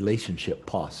creating a relationship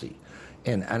posse.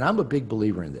 And I'm a big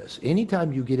believer in this.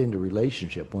 Anytime you get into a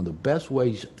relationship, one of the best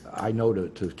ways I know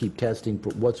to keep testing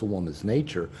for what's a woman's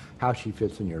nature, how she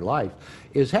fits in your life,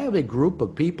 is have a group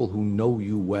of people who know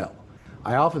you well.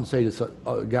 I often say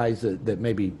to guys that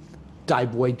maybe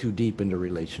dive way too deep into a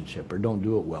relationship or don't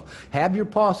do it well, have your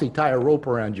posse tie a rope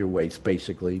around your waist,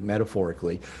 basically,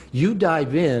 metaphorically. You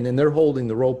dive in and they're holding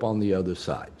the rope on the other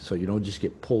side, so you don't just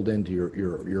get pulled into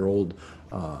your old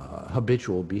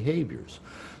habitual behaviors.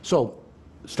 So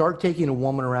start taking a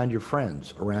woman around your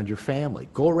friends, around your family.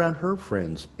 Go around her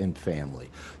friends and family.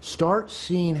 Start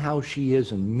seeing how she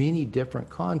is in many different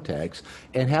contexts,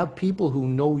 and have people who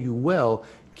know you well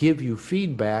give you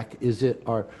feedback.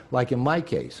 Like in my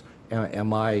case,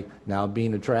 am I now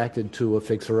being attracted to a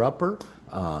fixer-upper?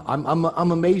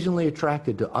 I'm amazingly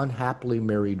attracted to unhappily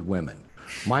married women.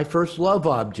 My first love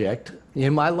object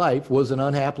in my life was an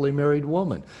unhappily married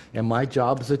woman, and my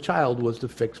job as a child was to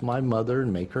fix my mother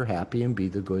and make her happy and be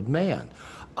the good man.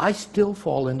 I still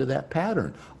fall into that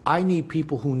pattern. I need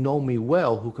people who know me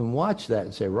well, who can watch that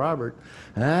and say, Robert,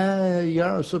 you're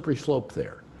on a slippery slope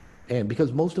there. And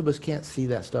because most of us can't see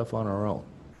that stuff on our own.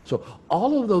 So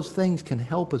all of those things can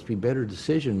help us be better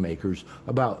decision makers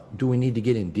about, do we need to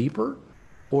get in deeper,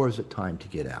 or is it time to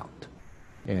get out?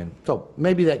 And so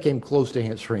maybe that came close to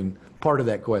answering part of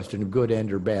that question, good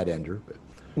ender, bad ender.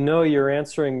 No, you're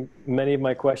answering many of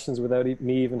my questions without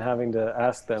me even having to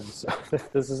ask them. So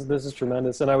this is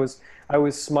tremendous. And I was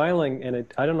smiling, and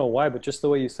I don't know why, but just the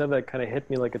way you said that kind of hit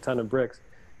me like a ton of bricks.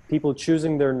 People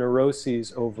choosing their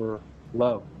neuroses over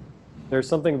love. There's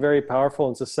something very powerful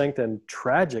and succinct and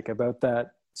tragic about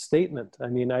that statement. I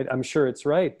mean, I'm sure it's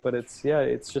right, but it's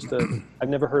just I've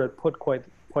never heard it put quite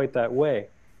that way.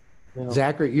 You know?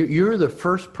 Zachary, you're the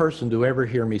first person to ever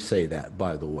hear me say that,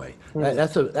 by the way.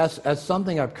 That's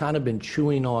something I've kind of been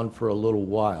chewing on for a little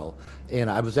while. And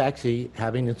I was actually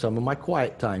having some of my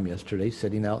quiet time yesterday,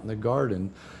 sitting out in the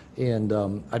garden. And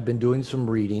I've been doing some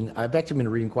reading. I've actually been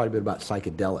reading quite a bit about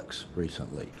psychedelics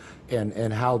recently,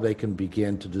 and how they can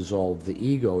begin to dissolve the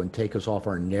ego and take us off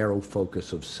our narrow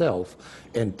focus of self.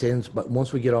 But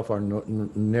once we get off our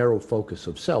narrow focus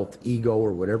of self, ego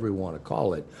or whatever we want to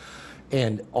call it,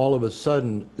 and all of a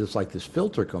sudden, it's like this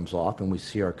filter comes off, and we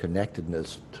see our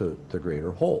connectedness to the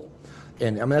greater whole.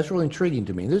 And I mean, that's really intriguing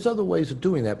to me. There's other ways of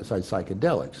doing that besides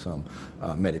psychedelics.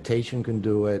 Meditation can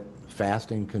do it.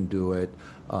 Fasting can do it.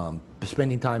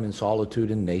 Spending time in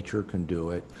solitude in nature can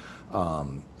do it.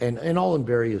 And all in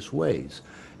various ways.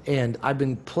 And I've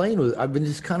been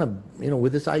just kind of,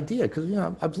 with this idea, because,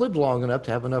 I've lived long enough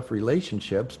to have enough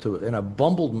relationships and I've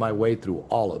bumbled my way through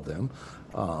all of them.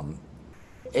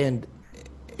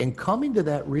 And coming to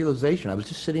that realization, I was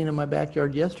just sitting in my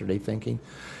backyard yesterday thinking,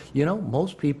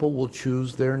 most people will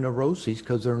choose their neuroses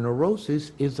because their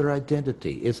neurosis is their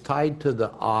identity. It's tied to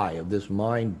the I of this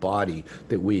mind body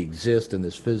that we exist in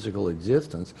this physical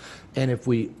existence. And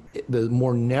the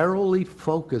more narrowly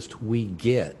focused we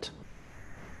get,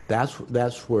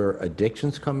 that's where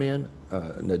addictions come in.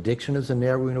 An addiction is a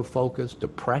narrowing of focus.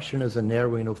 Depression is a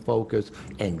narrowing of focus.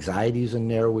 Anxiety is a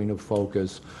narrowing of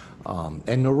focus.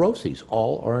 And neuroses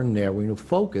all are a narrowing of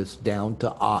focus down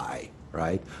to I,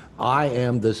 right? I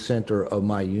am the center of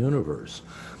my universe.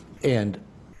 And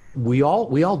we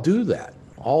all do that.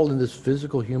 All in this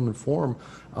physical human form,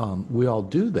 we all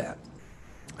do that.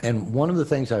 And one of the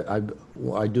things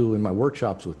I do in my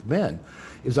workshops with men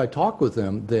is I talk with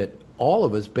them that all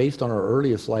of us, based on our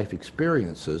earliest life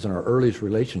experiences and our earliest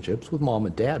relationships with mom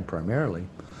and dad primarily,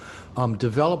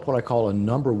 develop what I call a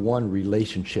number one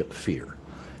relationship fear.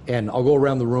 And I'll go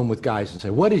around the room with guys and say,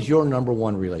 what is your number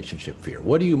one relationship fear?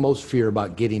 What do you most fear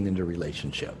about getting into a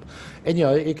relationship? And,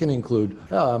 it can include,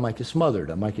 I might get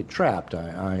smothered, I might get trapped,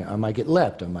 I might get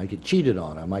left, I might get cheated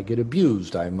on, I might get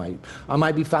abused, I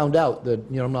might be found out that,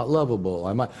 I'm not lovable,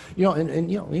 I might,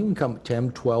 and you can come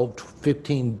 10, 12,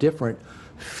 15 different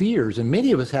fears, and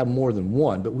many of us have more than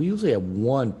one, but we usually have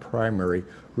one primary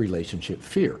relationship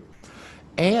fear.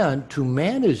 And to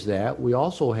manage that, we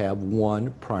also have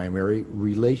one primary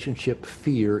relationship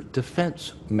fear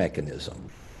defense mechanism.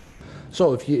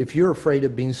 So if you're afraid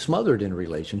of being smothered in a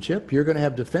relationship, you're going to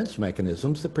have defense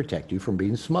mechanisms that protect you from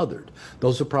being smothered.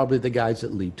 Those are probably the guys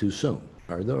that leave too soon,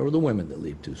 or the women that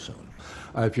leave too soon.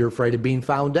 If you're afraid of being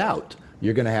found out,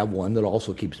 you're going to have one that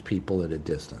also keeps people at a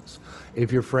distance.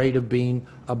 If you're afraid of being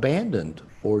abandoned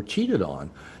or cheated on,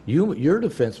 your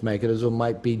defense mechanism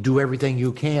might be do everything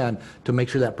you can to make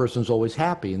sure that person's always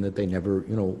happy and that they never,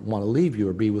 want to leave you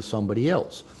or be with somebody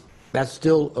else. That's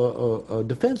still a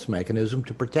defense mechanism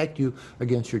to protect you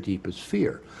against your deepest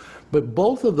fear. But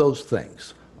both of those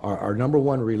things, our number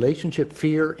one relationship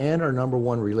fear and our number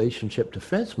one relationship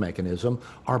defense mechanism,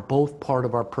 are both part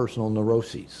of our personal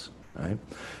neuroses, right?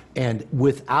 And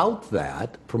without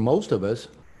that, for most of us,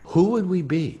 who would we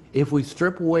be? If we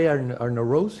strip away our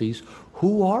neuroses,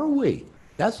 who are we?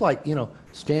 That's like,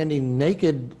 standing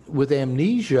naked with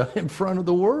amnesia in front of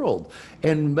the world.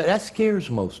 But that scares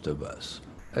most of us.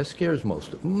 That scares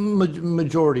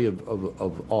majority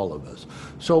of all of us.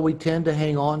 So we tend to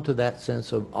hang on to that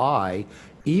sense of I,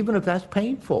 even if that's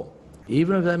painful.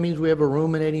 Even if that means we have a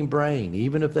ruminating brain,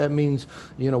 even if that means,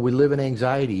 we live in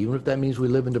anxiety, even if that means we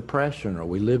live in depression or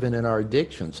we live in our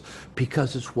addictions,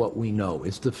 because it's what we know.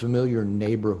 It's the familiar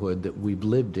neighborhood that we've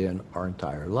lived in our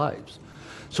entire lives.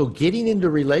 So getting into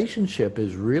relationship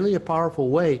is really a powerful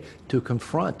way to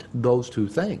confront those two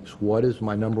things. What is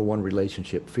my number one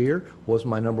relationship fear? What's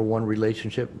my number one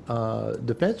relationship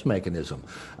defense mechanism?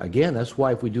 Again, that's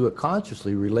why if we do it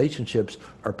consciously, relationships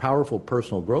are powerful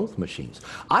personal growth machines.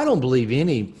 I don't believe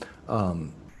any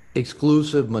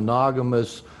exclusive,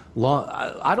 monogamous,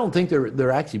 I don't think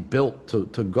they're actually built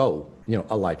to go,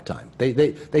 a lifetime.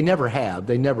 They never have,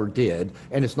 they never did,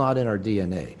 and it's not in our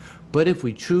DNA. But if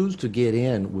we choose to get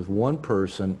in with one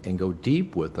person and go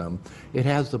deep with them, it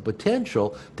has the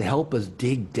potential to help us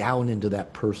dig down into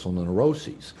that personal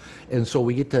neuroses. And so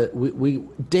we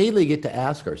daily get to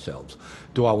ask ourselves,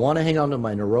 do I want to hang on to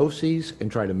my neuroses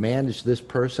and try to manage this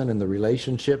person and the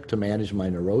relationship to manage my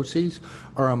neuroses?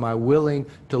 Or am I willing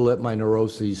to let my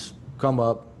neuroses come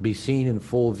up, be seen in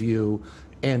full view,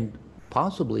 and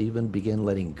possibly even begin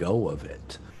letting go of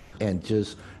it and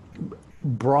just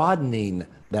broadening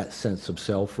that sense of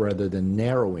self rather than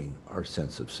narrowing our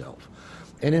sense of self?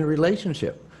 And in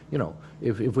relationship,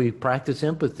 if we practice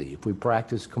empathy, if we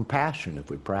practice compassion, if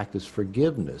we practice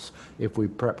forgiveness, if we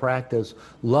practice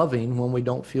loving when we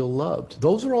don't feel loved,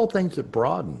 those are all things that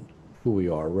broaden who we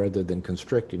are rather than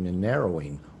constricting and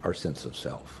narrowing our sense of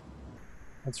self.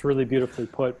 That's really beautifully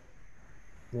put.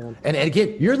 Yeah. And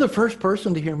again, you're the first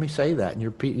person to hear me say that, and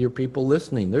your people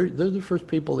listening, they're the first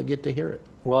people that get to hear it.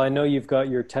 Well, I know you've got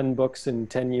your 10 books in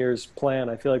 10 years plan.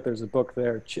 I feel like there's a book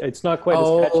there. It's not quite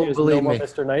as catchy as No More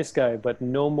Mr. Nice Guy, but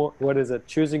no more, what is it?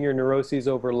 Choosing Your Neuroses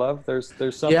Over Love? There's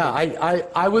something. Yeah,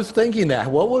 I was thinking that.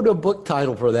 What would a book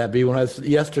title for that be when I was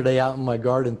yesterday out in my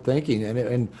garden thinking?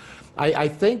 And I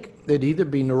think it'd either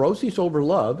be Neuroses Over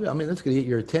Love. I mean, that's going to get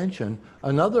your attention.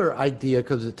 Another idea,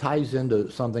 because it ties into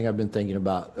something I've been thinking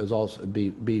about, is also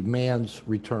be man's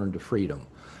return to freedom.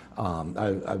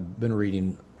 I've been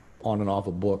reading on and off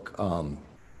a book,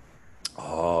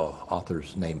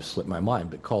 author's name slipped my mind,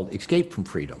 but called Escape from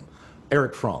Freedom,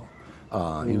 Erich Fromm.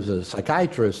 He was a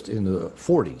psychiatrist in the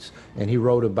 40s, and he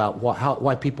wrote about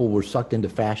why people were sucked into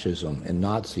fascism and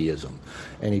Nazism.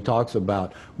 And he talks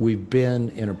about we've been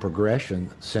in a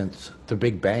progression since the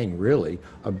Big Bang, really,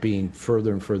 of being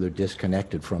further and further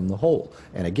disconnected from the whole.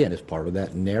 And again, it's part of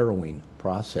that narrowing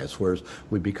process, whereas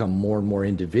we become more and more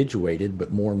individuated,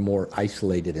 but more and more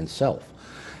isolated in self.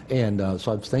 And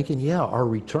so I was thinking, our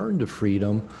return to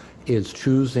freedom is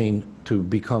choosing to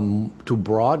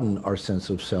broaden our sense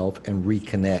of self and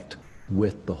reconnect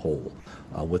with the whole,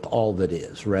 with all that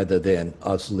is, rather than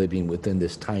us living within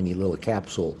this tiny little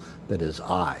capsule that is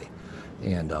I.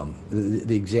 And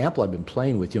the example I've been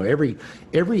playing with,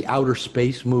 every outer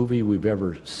space movie we've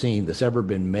ever seen that's ever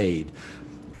been made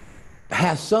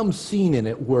has some scene in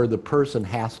it where the person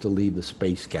has to leave the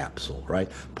space capsule, right?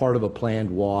 Part of a planned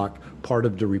walk, part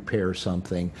of to repair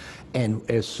something. And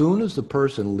as soon as the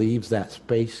person leaves that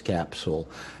space capsule,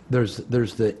 there's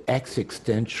the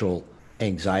existential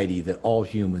anxiety that all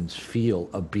humans feel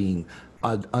of being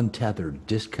untethered,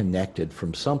 disconnected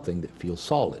from something that feels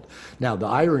solid. Now, the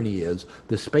irony is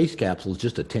the space capsule is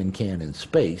just a tin can in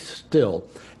space still.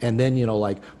 And then,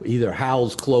 like either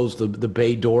Hal's closed the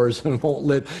bay doors and won't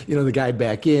let, the guy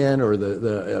back in, or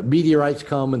the meteorites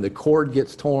come and the cord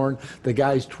gets torn, the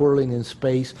guy's twirling in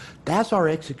space. That's our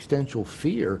existential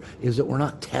fear, is that we're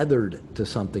not tethered to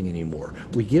something anymore.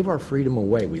 We give our freedom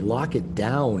away. We lock it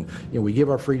down. We give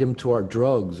our freedom to our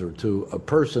drugs, or to a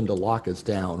person to lock us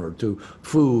down, or to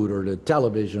food, or to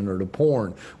television, or to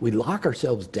porn. We lock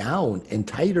ourselves down and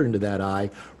tighter into that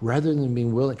eye, rather than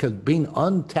being willing, because being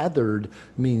untethered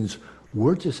means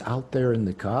we're just out there in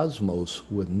the cosmos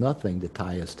with nothing to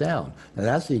tie us down. And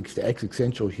that's the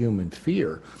existential human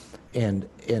fear. And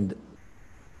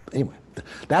anyway,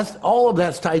 that's all of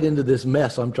that's tied into this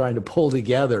mess I'm trying to pull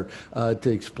together to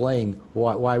explain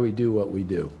why we do what we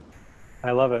do.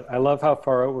 I love it. I love how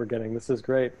far out we're getting. This is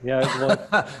great. Yeah.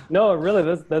 Well, no,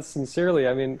 really, that's sincerely.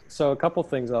 I mean, so a couple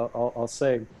things I'll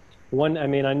say. One, I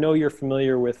mean, I know you're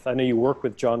familiar with, I know you work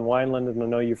with John Wineland, and I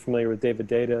know you're familiar with David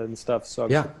Deida and stuff. So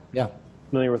I'm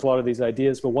familiar with a lot of these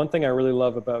ideas. But one thing I really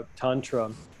love about Tantra,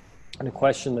 and a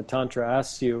question that Tantra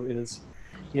asks you, is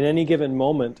in any given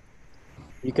moment,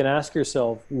 you can ask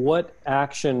yourself, what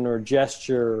action or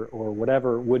gesture or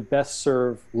whatever would best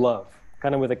serve love?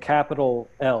 Kind of with a capital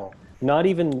L. Not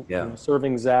even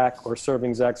serving Zach, or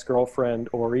serving Zach's girlfriend,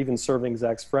 or even serving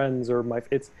Zach's friends, or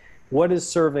it's what is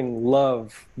serving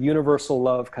love, universal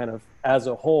love, kind of as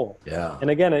a whole. Yeah. And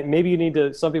again,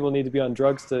 maybe some people need to be on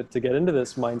drugs to get into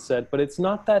this mindset, but it's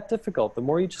not that difficult. The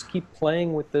more you just keep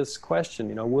playing with this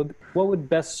question, what would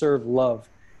best serve love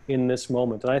in this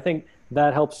moment? And I think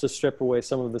that helps to strip away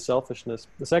some of the selfishness.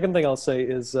 The second thing I'll say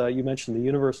is, you mentioned the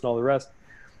universe and all the rest.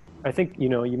 I think,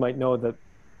 you might know that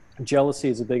jealousy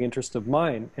is a big interest of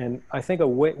mine. And I think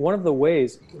one of the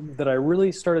ways that I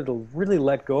really started to really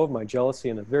let go of my jealousy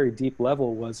in a very deep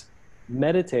level was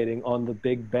meditating on the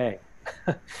Big Bang.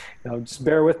 Now, just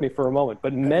bear with me for a moment.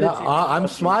 But meditating. I'm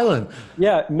smiling.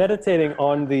 Yeah, meditating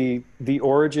on the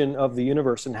origin of the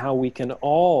universe and how we can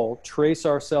all trace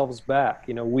ourselves back.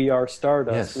 We are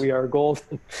stardust. Yes. We are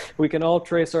golden. We can all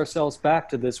trace ourselves back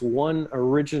to this one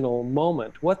original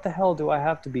moment. What the hell do I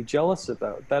have to be jealous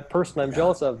about? That person I'm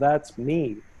jealous of, that's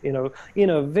me. In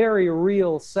a very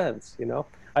real sense.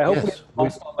 I hope we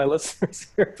lost all my listeners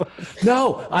here.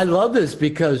 No, I love this,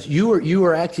 because you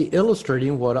were actually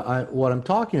illustrating what I'm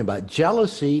talking about.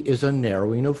 Jealousy is a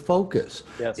narrowing of focus.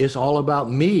 Yes. It's all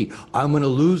about me. I'm going to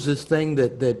lose this thing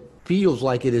that feels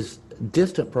like it is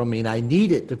distant from me, and I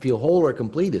need it to feel whole or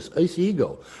complete. It's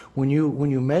ego. When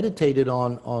you meditated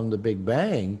on the Big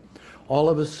Bang, all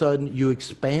of a sudden you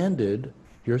expanded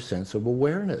your sense of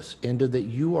awareness into that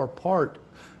you are part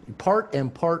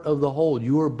of the whole.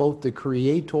 You are both the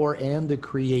creator and the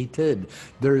created.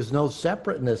 There is no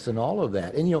separateness in all of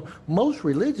that. And most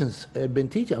religions have been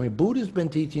teaching. I mean, Buddha's been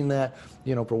teaching that,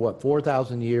 for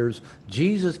 4,000 years.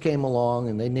 Jesus came along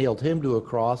and they nailed him to a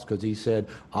cross because he said,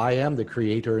 I am the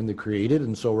creator and the created,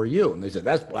 and so are you. And they said,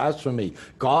 that's blasphemy.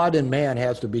 God and man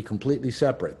has to be completely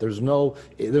separate. There's no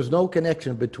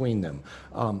connection between them.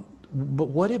 But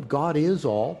what if God is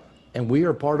all, and we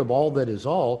are part of all that is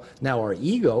all? Now, our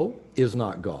ego is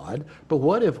not God, but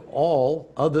what if all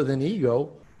other than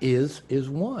ego is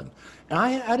one? And I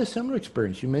had a similar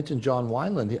experience. You mentioned John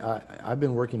Wineland. I've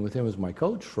been working with him as my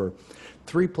coach for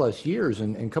 3+ years,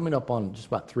 and coming up on just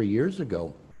about 3 years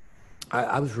ago,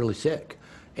 I was really sick.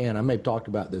 And I may have talked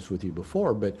about this with you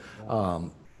before, but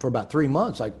for about 3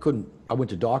 months, I went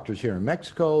to doctors here in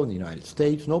Mexico, in the United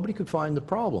States. Nobody could find the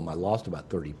problem. I lost about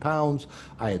 30 pounds.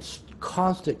 I had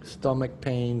constant stomach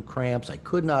pain, cramps. I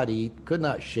could not eat, could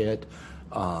not shit.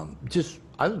 I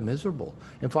was miserable.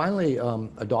 And finally,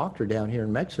 a doctor down here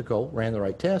in Mexico ran the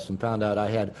right tests and found out I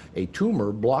had a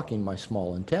tumor blocking my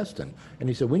small intestine. And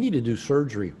he said, we need to do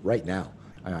surgery right now.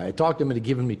 I talked him into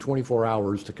giving me 24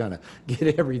 hours to kind of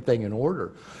get everything in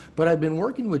order. But I've been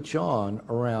working with John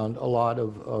around a lot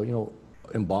of,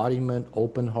 embodiment,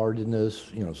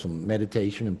 open-heartedness, some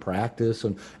meditation and practice.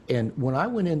 And when I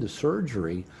went into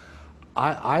surgery,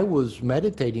 I was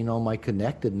meditating on my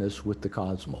connectedness with the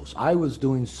cosmos. I was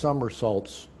doing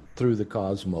somersaults through the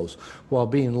cosmos while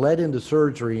being led into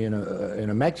surgery in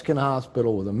a Mexican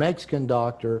hospital with a Mexican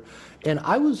doctor. And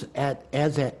I was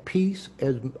as at peace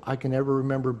as I can ever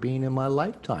remember being in my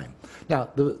lifetime. Now,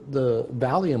 the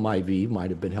Valium IV might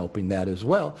have been helping that as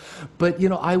well. But,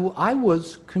 I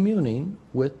was communing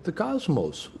with the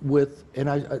cosmos, with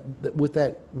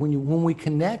that, when we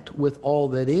connect with all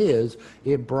that is,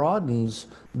 it broadens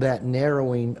that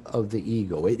narrowing of the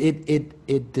ego.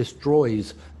 It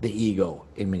destroys the ego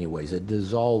in many ways. It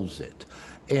dissolves it.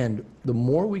 And the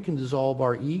more we can dissolve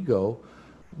our ego,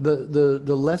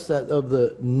 the less that of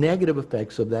the negative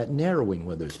effects of that narrowing,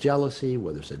 whether it's jealousy,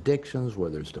 whether it's addictions,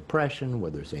 whether it's depression,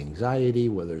 whether it's anxiety,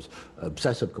 whether it's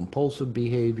obsessive compulsive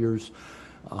behaviors.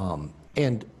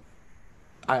 And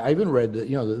I even read that,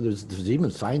 there's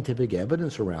even scientific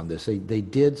evidence around this. They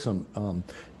did some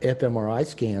fMRI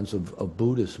scans of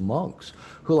Buddhist monks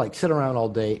who like sit around all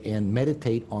day and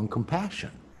meditate on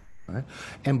compassion. Right?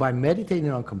 And by meditating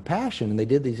on compassion, and they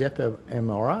did these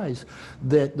fMRIs,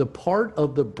 that the part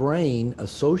of the brain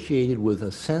associated with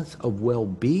a sense of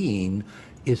well-being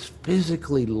is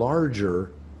physically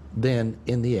larger than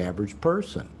in the average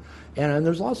person. And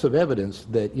there's lots of evidence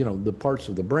that, the parts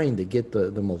of the brain that get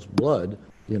the most blood,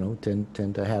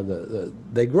 tend to have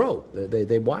they grow,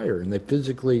 they wire, and they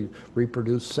physically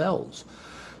reproduce cells.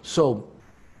 So,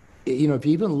 if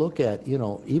you even look at,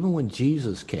 even when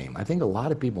Jesus came, I think a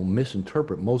lot of people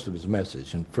misinterpret most of his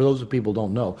message. And for those of people who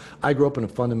don't know, I grew up in a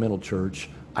fundamental church.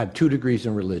 I have 2 degrees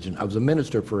in religion. I was a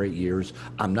minister for 8 years.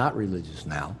 I'm not religious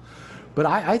now. But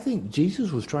I think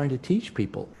Jesus was trying to teach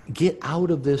people, get out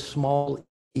of this small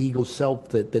ego self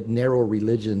that narrow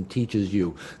religion teaches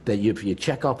you, that if you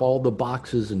check off all the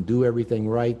boxes and do everything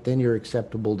right, then you're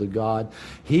acceptable to God.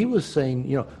 He was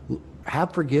saying,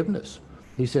 have forgiveness.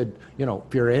 He said,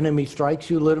 if your enemy strikes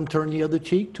you, let him turn the other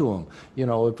cheek to him.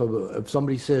 If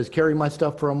somebody says, carry my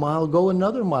stuff for a mile, go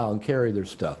another mile and carry their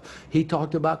stuff. He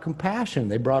talked about compassion.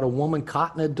 They brought a woman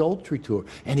caught in adultery to her,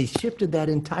 and he shifted that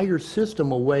entire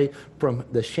system away from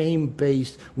the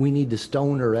shame-based, we need to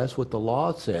stone her, that's what the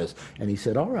law says. And he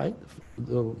said, all right,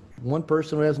 the one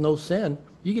person who has no sin,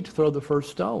 you get to throw the first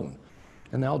stone.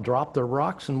 And they all dropped their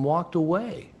rocks and walked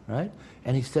away, right?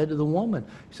 And he said to the woman,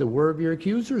 he said, where have your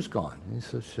accusers gone? And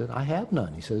she said, I have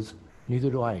none. He says,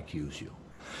 neither do I accuse you.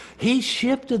 He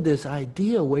shifted this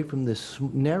idea away from this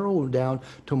narrow down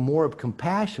to more of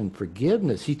compassion,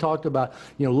 forgiveness. He talked about,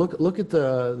 look at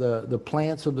the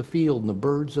plants of the field and the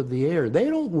birds of the air. They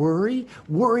don't worry.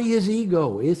 Worry is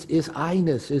ego. It's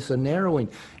I-ness. It's a narrowing.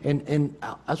 And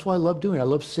that's what I love doing. I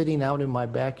love sitting out in my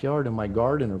backyard in my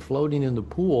garden or floating in the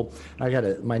pool.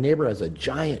 My neighbor has a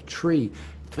giant tree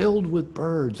filled with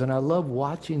birds, and I love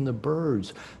watching the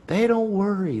birds. They don't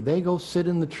worry. They go sit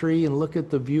in the tree and look at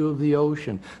the view of the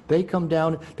ocean. They come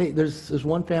down. There's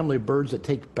one family of birds that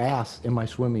take baths in my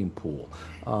swimming pool.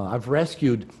 I've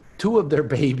rescued 2 of their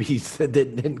babies that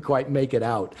didn't quite make it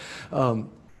out. And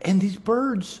these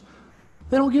birds,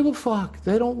 they don't give a fuck.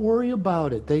 They don't worry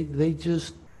about it. They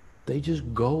just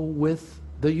go with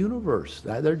the universe.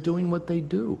 They're doing what they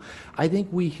do. I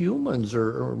think we humans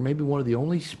are maybe one of the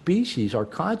only species, our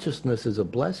consciousness is a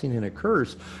blessing and a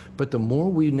curse, but the more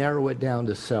we narrow it down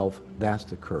to self, that's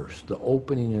the curse. The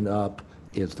opening it up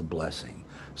is the blessing.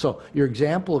 So your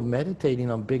example of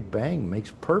meditating on Big Bang makes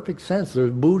perfect sense.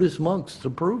 There's Buddhist monks to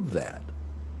prove that.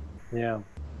 Yeah.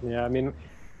 I mean,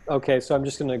 okay, so I'm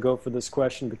just going to go for this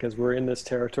question because we're in this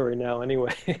territory now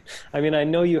anyway. I mean, I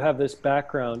know you have this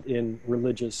background in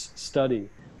religious study,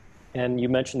 and you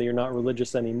mentioned that you're not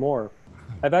religious anymore.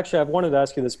 I've wanted to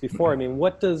ask you this before. I mean,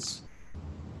 what does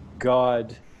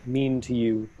God mean to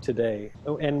you today?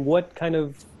 And what kind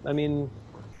of,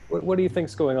 what do you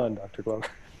think's going on, Dr. Glover?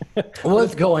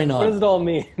 What's going on? What does it all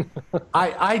mean?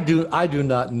 I do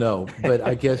not know, but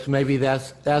I guess maybe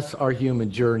that's our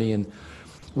human journey. And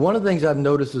one of the things I've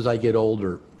noticed as I get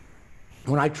older,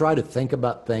 when I try to think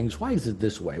about things, why is it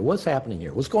this way? What's happening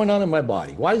here? What's going on in my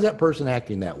body? Why is that person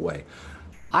acting that way?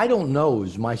 I don't know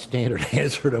is my standard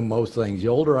answer to most things. The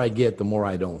older I get, the more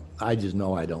I just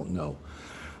know I don't know.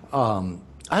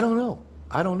 I don't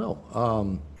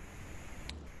know.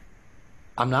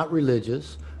 I'm not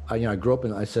religious. I grew up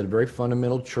in, I said, a very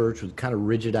fundamental church with kind of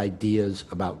rigid ideas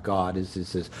about God. Is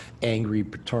this angry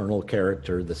paternal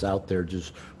character that's out there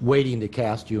just waiting to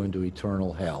cast you into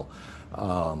eternal hell?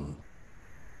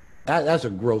 That's a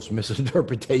gross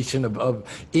misinterpretation of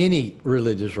any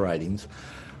religious writings.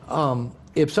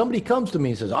 If somebody comes to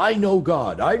me and says, I know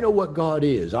God, I know what God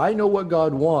is, I know what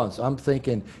God wants, I'm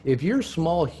thinking, if your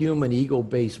small human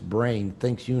ego-based brain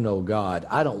thinks you know God,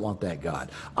 I don't want that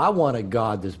God. I want a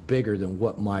God that's bigger than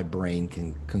what my brain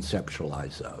can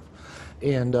conceptualize of.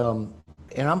 And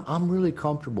I'm really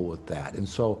comfortable with that. And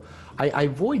so I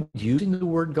avoid using the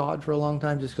word God for a long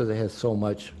time just because it has so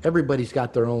much, everybody's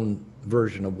got their own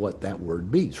version of what that word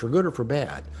means, for good or for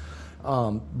bad.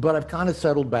 But I've kind of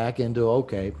settled back into,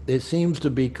 okay, it seems to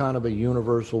be kind of a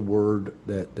universal word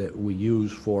that we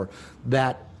use for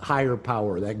that higher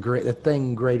power, that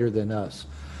thing greater than us.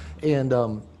 And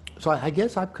so I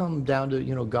guess I've come down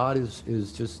to, God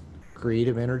is just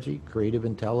creative energy, creative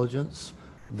intelligence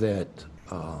that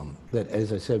that,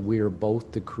 as I said, we are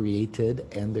both the created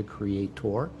and the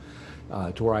creator,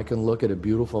 to where I can look at a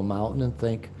beautiful mountain and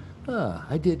think,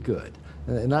 I did good.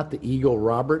 Not the ego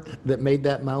Robert that made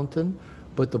that mountain,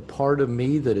 but the part of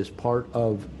me that is part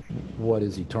of what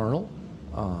is eternal.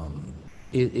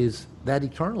 Is that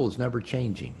eternal is never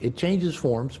changing. It changes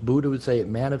forms. Buddha would say it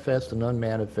manifests and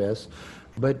unmanifests,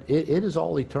 but it is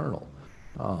all eternal.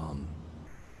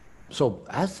 So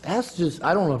that's just,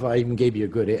 I don't know if I even gave you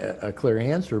a clear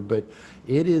answer, but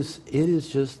it is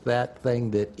just that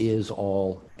thing that is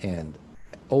all and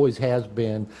always has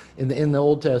been. In the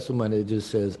Old Testament, it just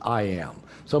says, I am.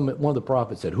 One of the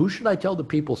prophets said, who should I tell the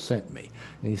people sent me?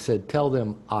 And he said, tell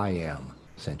them I am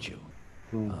sent you.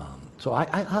 So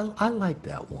I like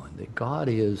that one, that God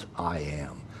is I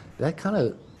am. That kind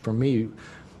of, for me,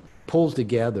 pulls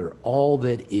together all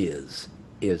that is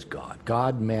God.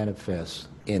 God manifests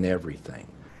in everything,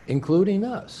 including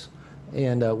us.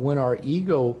 And when our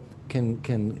ego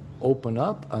can open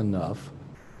up enough,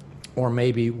 or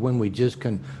maybe when we just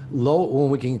when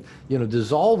we can,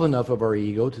 dissolve enough of our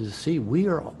ego to see we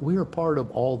are part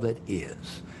of all that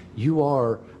is.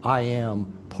 I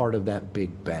am part of that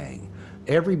Big Bang.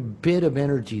 Every bit of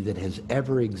energy that has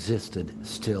ever existed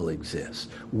still exists.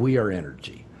 We are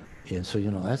energy. And so,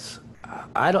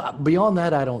 beyond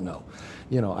that, I don't know.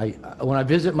 When I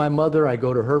visit my mother, I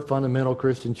go to her fundamental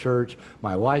Christian church.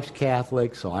 My wife's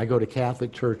Catholic, so I go to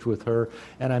Catholic church with her,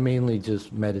 and I mainly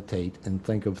just meditate and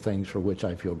think of things for which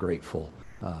I feel grateful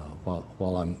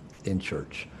while I'm in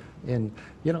church. And,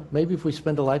 maybe if we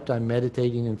spend a lifetime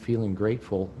meditating and feeling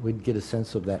grateful, we'd get a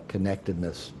sense of that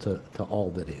connectedness to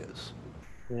all that is.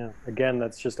 Yeah, again,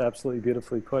 that's just absolutely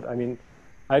beautifully put. I mean,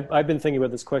 I've been thinking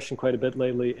about this question quite a bit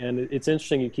lately, and it's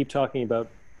interesting you keep talking about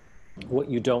what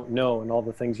you don't know and all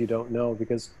the things you don't know,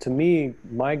 because to me,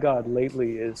 my God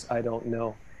lately is I don't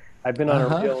know. I've been on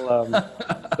a real,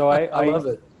 so I love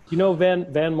it. You know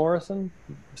Van Morrison,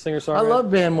 singer-songwriter? I love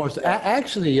Van Morrison.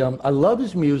 Actually, I love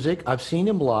his music. I've seen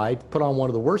him live, put on one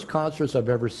of the worst concerts I've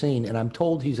ever seen, and I'm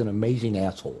told he's an amazing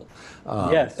asshole.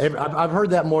 Yes. I've heard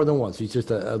that more than once. He's just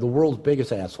the world's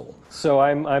biggest asshole. So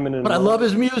but I love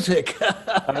his music.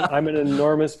 I'm an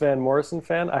enormous Van Morrison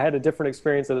fan. I had a different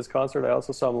experience at his concert. I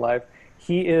also saw him live.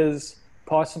 He is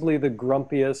possibly the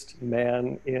grumpiest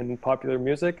man in popular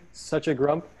music. Such a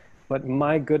grump. But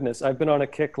my goodness, I've been on a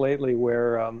kick lately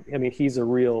where, he's a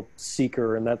real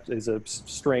seeker, and that is a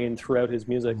strain throughout his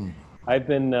music. I've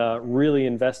been really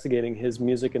investigating his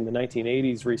music in the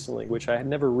 1980s recently, which I had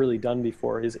never really done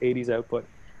before, his 80s output.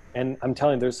 And I'm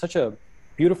telling you, there's such a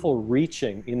beautiful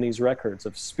reaching in these records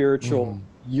of spiritual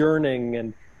yearning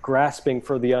and grasping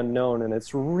for the unknown. And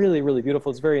it's really, really beautiful.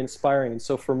 It's very inspiring. And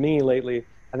so for me lately,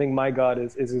 I think my God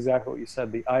is exactly what you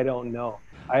said, the I don't know.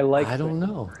 I don't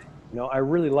know. I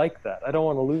really like that. I don't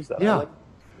want to lose that. Yeah.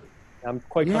 I'm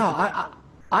quite comfortable.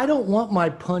 I don't want my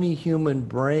punny human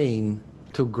brain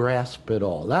to grasp it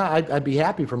all. I'd be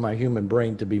happy for my human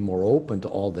brain to be more open to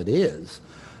all that is,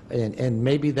 and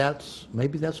maybe that's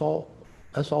all.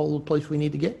 That's all the place we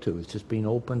need to get to, is just being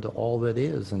open to all that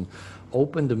is, and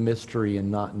open to mystery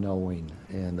and not knowing.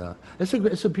 And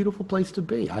it's a beautiful place to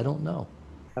be. I don't know.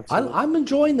 I'm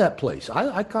enjoying that place.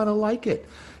 I kind of like it.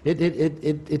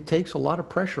 It takes a lot of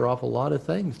pressure off a lot of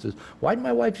things. Why did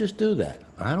my wife just do that?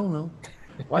 I don't know.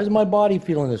 Why is my body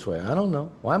feeling this way? I don't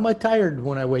know. Why am I tired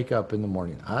when I wake up in the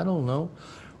morning? I don't know.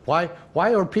 Why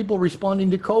are people responding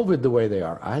to COVID the way they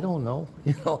are? I don't know.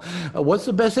 What's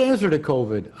the best answer to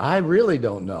COVID? I really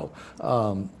don't know.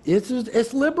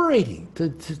 It's liberating to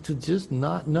just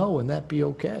not know and that be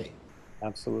okay.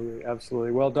 Absolutely,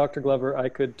 absolutely. Well, Dr. Glover, I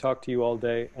could talk to you all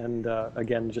day, and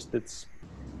again, it's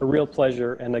a real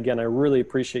pleasure. And again, I really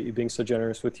appreciate you being so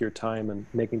generous with your time and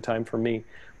making time for me.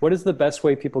 What is the best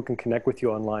way people can connect with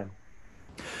you online?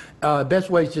 Best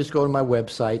way is just go to my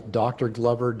website,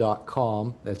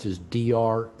 drglover.com. That's just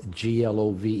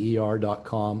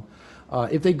drglover.com.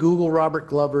 If they Google Robert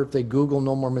Glover, if they Google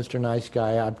No More Mr. Nice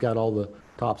Guy, I've got all the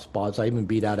top spots. I even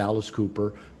beat out Alice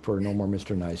Cooper for No More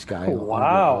Mr. Nice Guy. Oh,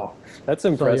 wow. That's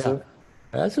impressive. So,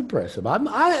 yeah, that's impressive.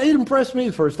 It impressed me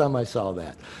the first time I saw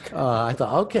that. I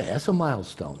thought, okay, that's a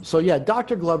milestone. So yeah,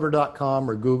 drglover.com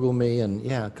or Google me, and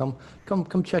yeah, come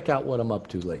check out what I'm up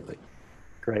to lately.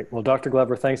 Great. Well, Dr.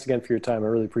 Glover, thanks again for your time. I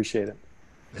really appreciate it.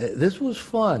 This was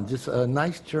fun. Just a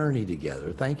nice journey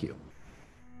together. Thank you.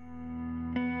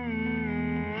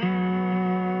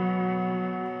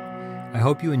 I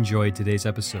hope you enjoyed today's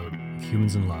episode of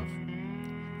Humans in Love.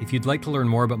 If you'd like to learn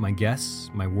more about my guests,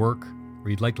 my work,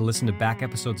 or you'd like to listen to back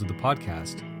episodes of the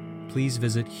podcast, please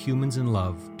visit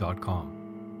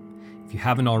humansinlove.com. If you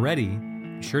haven't already,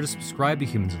 be sure to subscribe to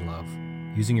Humans in Love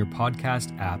using your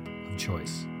podcast app of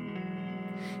choice.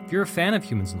 If you're a fan of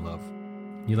Humans in Love,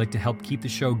 and you'd like to help keep the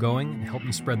show going and help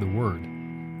me spread the word,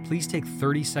 please take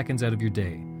 30 seconds out of your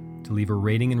day to leave a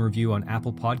rating and review on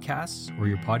Apple Podcasts or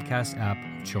your podcast app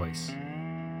of choice.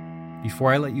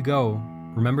 Before I let you go,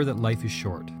 remember that life is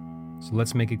short, so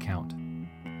let's make it count.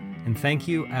 And thank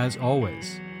you, as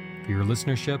always, for your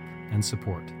listenership and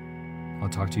support. I'll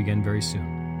talk to you again very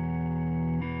soon.